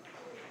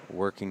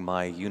 working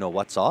my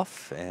you-know-what's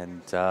off,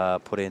 and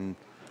put in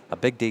a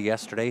big day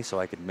yesterday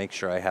so I could make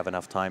sure I have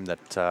enough time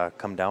that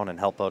come down and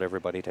help out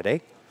everybody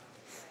today.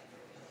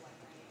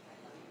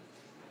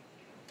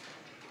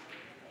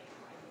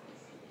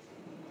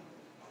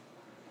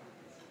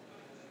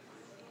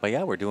 But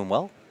yeah, we're doing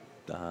well.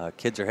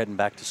 Kids are heading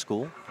back to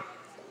school.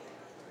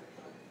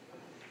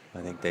 I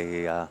think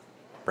they,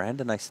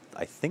 Brandon, I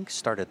think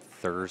started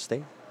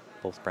Thursday,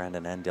 both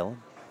Brandon and Dylan.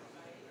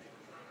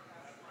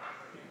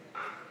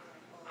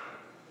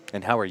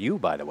 And how are you,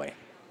 by the way?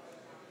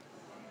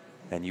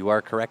 And you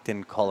are correct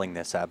in calling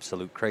this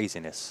absolute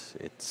craziness.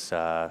 It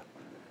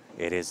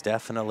is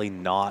definitely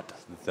not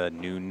the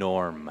new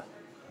norm.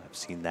 I've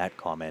seen that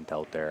comment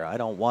out there. I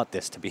don't want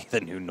this to be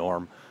the new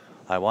norm.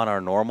 I want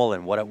our normal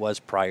and what it was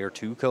prior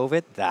to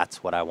COVID.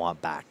 That's what I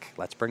want back.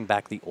 Let's bring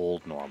back the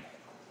old normal.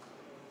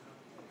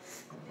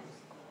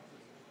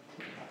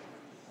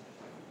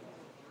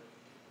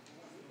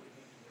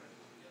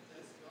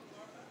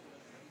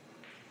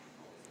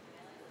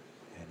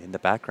 And in the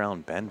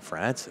background, Ben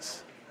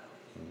Francis.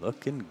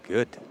 Looking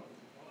good.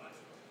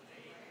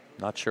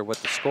 Not sure what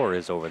the score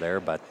is over there,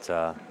 but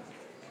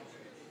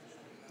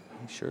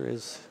he sure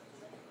is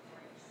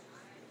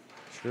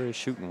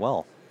shooting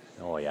well.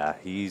 Oh yeah,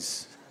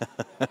 he's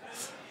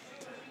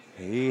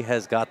he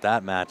has got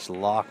that match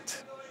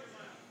locked.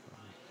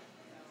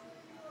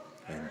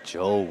 And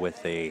Joe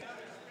with a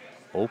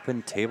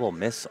open table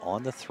miss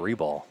on the 3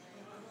 ball.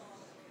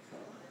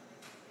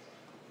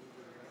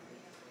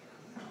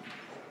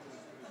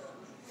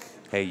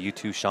 Hey, you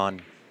too,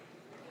 Sean.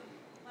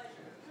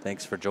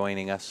 Thanks for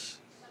joining us.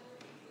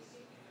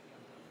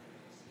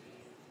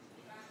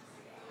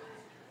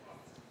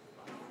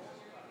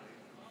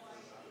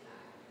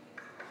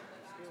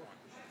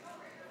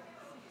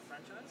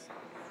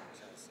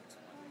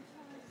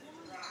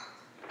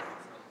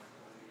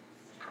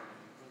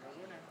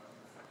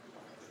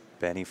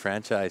 Benny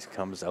Franchise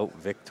comes out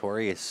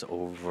victorious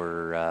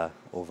over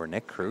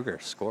Nick Kruger,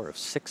 score of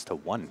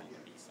 6-1.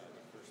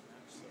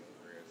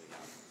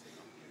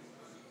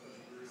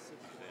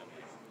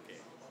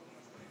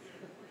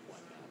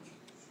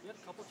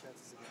 Couple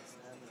chances against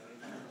them,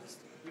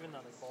 even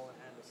on a ball in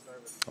hand to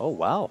start with. Oh,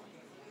 wow.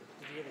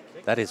 He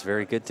That is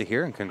very good to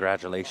hear, and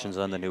congratulations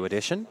on the new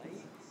addition.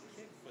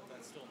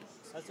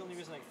 That's the only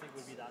reason I think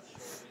would be that short,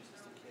 is just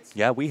in case.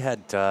 Yeah, we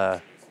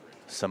had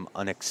some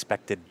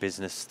unexpected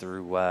business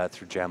through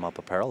Jam Up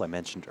Apparel. I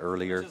mentioned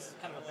earlier. Just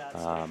kind of a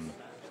bad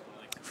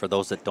For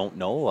those that don't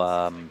know,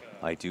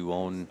 I do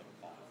own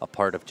a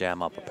part of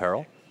Jam Up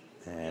Apparel,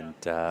 and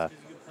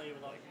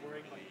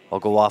I'll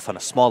go off on a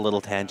small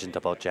little tangent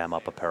about Jam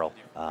Up Apparel.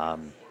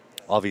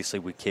 Obviously,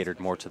 we catered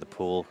more to the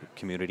pool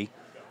community,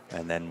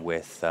 and then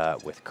with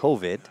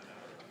COVID,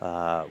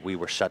 we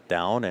were shut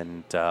down,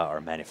 and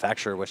our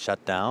manufacturer was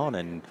shut down,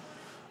 and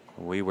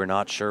we were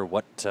not sure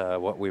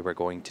what we were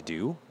going to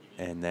do.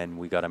 And then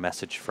we got a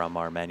message from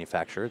our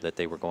manufacturer that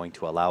they were going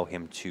to allow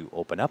him to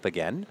open up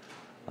again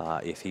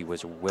if he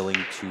was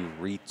willing to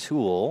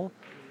retool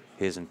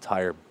his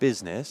entire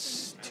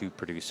business to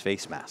produce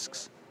face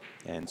masks.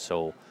 And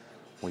so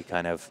we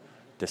kind of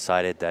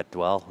decided that,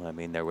 well, I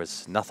mean, there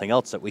was nothing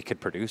else that we could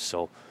produce,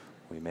 so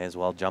we may as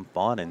well jump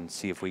on and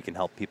see if we can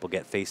help people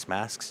get face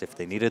masks if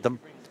they needed them.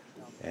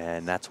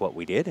 And that's what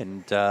we did,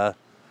 and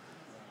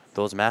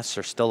those masks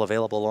are still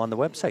available on the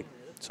website.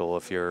 So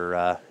if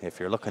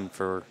you're looking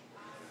for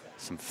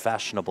some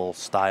fashionable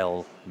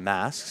style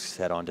masks,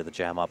 head on to the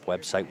Jam Up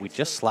website. We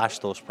just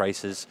slashed those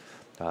prices.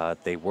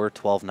 They were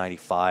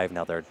 $12.95.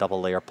 Now they're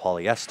double layer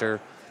polyester.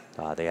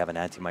 They have an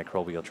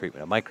antimicrobial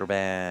treatment of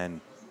Microban,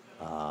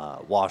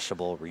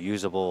 washable,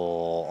 reusable,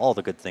 all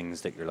the good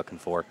things that you're looking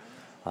for.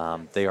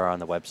 They are on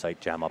the website,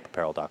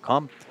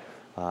 jamupapparel.com.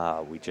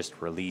 We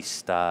just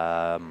released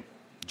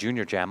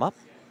Junior Jam Up.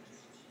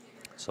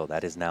 So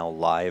that is now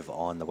live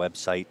on the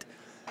website.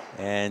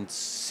 And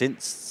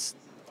since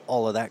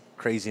all of that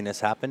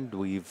craziness happened,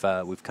 we've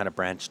kind of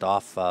branched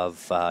off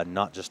of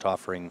not just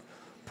offering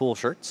pool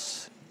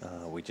shirts.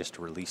 We just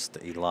released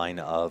a line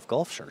of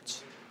golf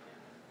shirts.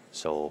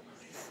 So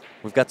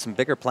we've got some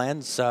bigger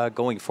plans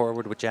going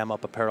forward with Jam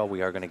Up Apparel.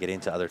 We are going to get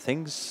into other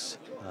things.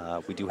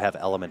 We do have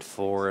Element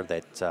 4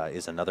 that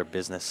is another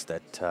business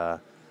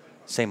that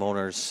same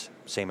owners,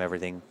 same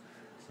everything.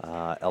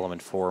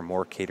 Element 4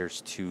 more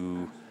caters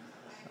to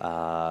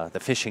the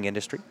fishing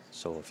industry.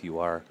 So if you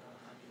are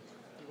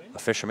a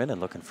fisherman and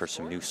looking for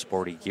some new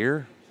sporty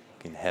gear, you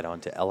can head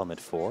on to Element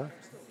 4.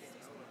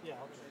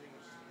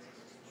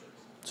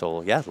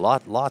 So yeah,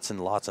 lots and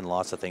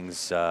lots of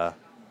things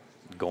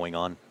going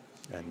on.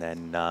 And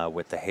then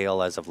with the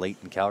hail as of late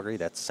in Calgary,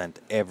 that sent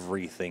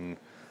everything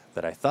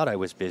that I thought I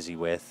was busy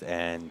with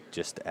and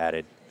just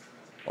added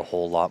a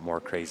whole lot more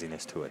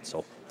craziness to it.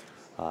 So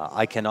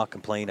I cannot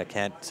complain. I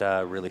can't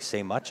really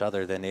say much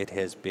other than it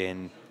has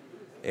been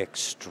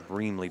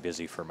extremely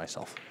busy for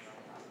myself.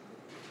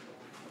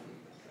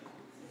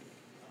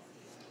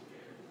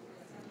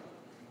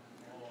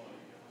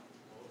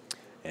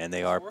 And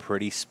they are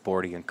pretty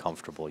sporty and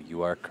comfortable.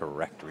 You are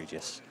correct,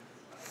 Regis.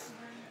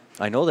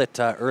 I know that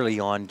early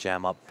on,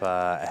 Jam Up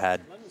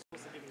had,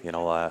 you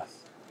know,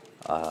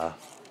 a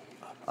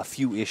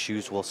few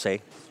issues, we'll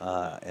say,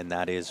 and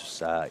that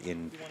is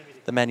in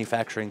the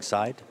manufacturing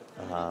side.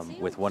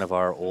 With one of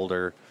our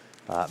older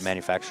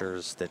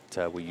manufacturers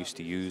that we used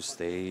to use,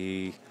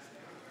 they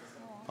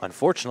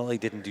unfortunately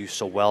didn't do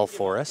so well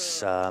for us.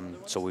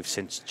 So we've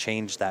since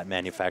changed that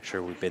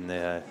manufacturer. We've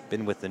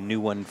been with the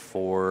new one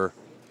for,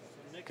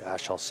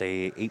 gosh, I'll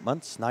say 8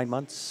 months, 9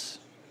 months.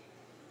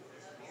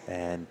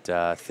 And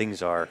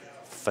things are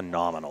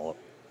phenomenal.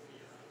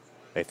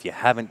 If you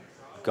haven't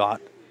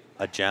got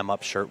a Jam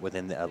Up shirt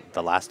within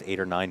the last 8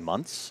 or 9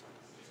 months,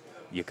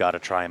 you got to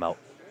try them out.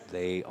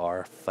 They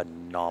are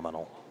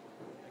phenomenal.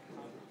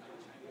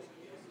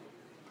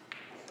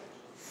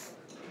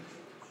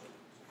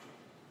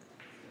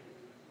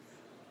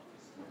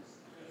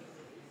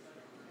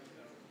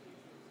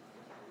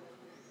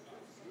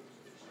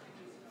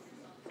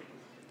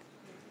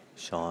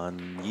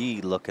 Sean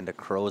Yee looking to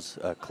close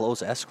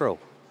escrow.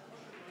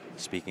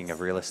 Speaking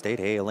of real estate,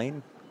 hey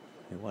Elaine,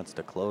 he wants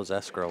to close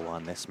escrow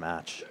on this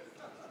match.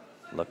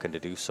 Looking to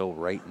do so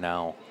right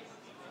now.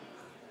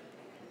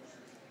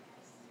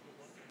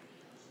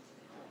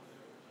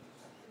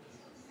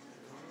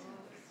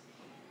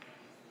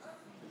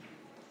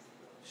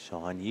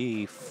 Sean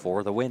Yee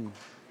for the win.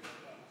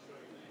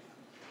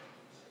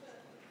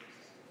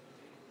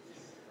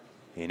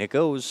 In it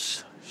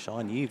goes.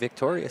 Sean Yee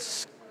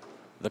victorious.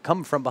 The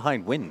come from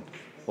behind win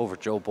over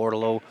Joe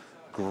Bordelot.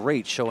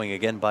 Great showing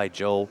again by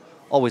Joe.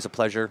 Always a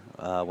pleasure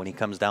when he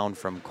comes down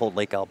from Cold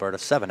Lake, Alberta,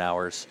 7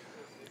 hours.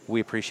 We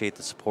appreciate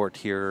the support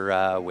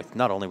here with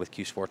not only with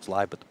Q Sports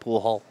Live, but the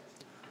pool hall.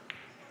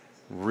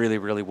 Really,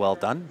 really well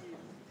done.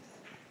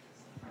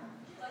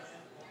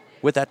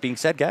 With that being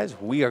said, guys,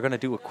 we are going to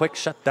do a quick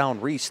shutdown,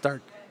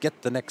 restart,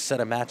 get the next set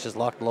of matches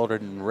locked,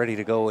 loaded, and ready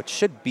to go. It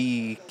should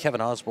be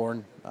Kevin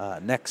Osborne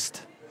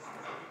next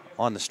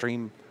on the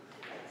stream.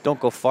 Don't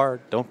go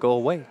far, don't go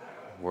away.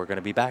 We're going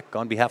to be back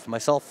on behalf of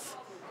myself,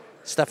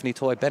 Stephanie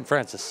Toy, Ben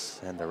Francis,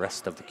 and the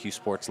rest of the Q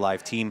Sports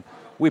Live team.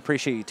 We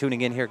appreciate you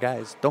tuning in here,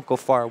 guys. Don't go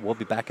far. We'll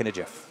be back in a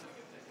jiff.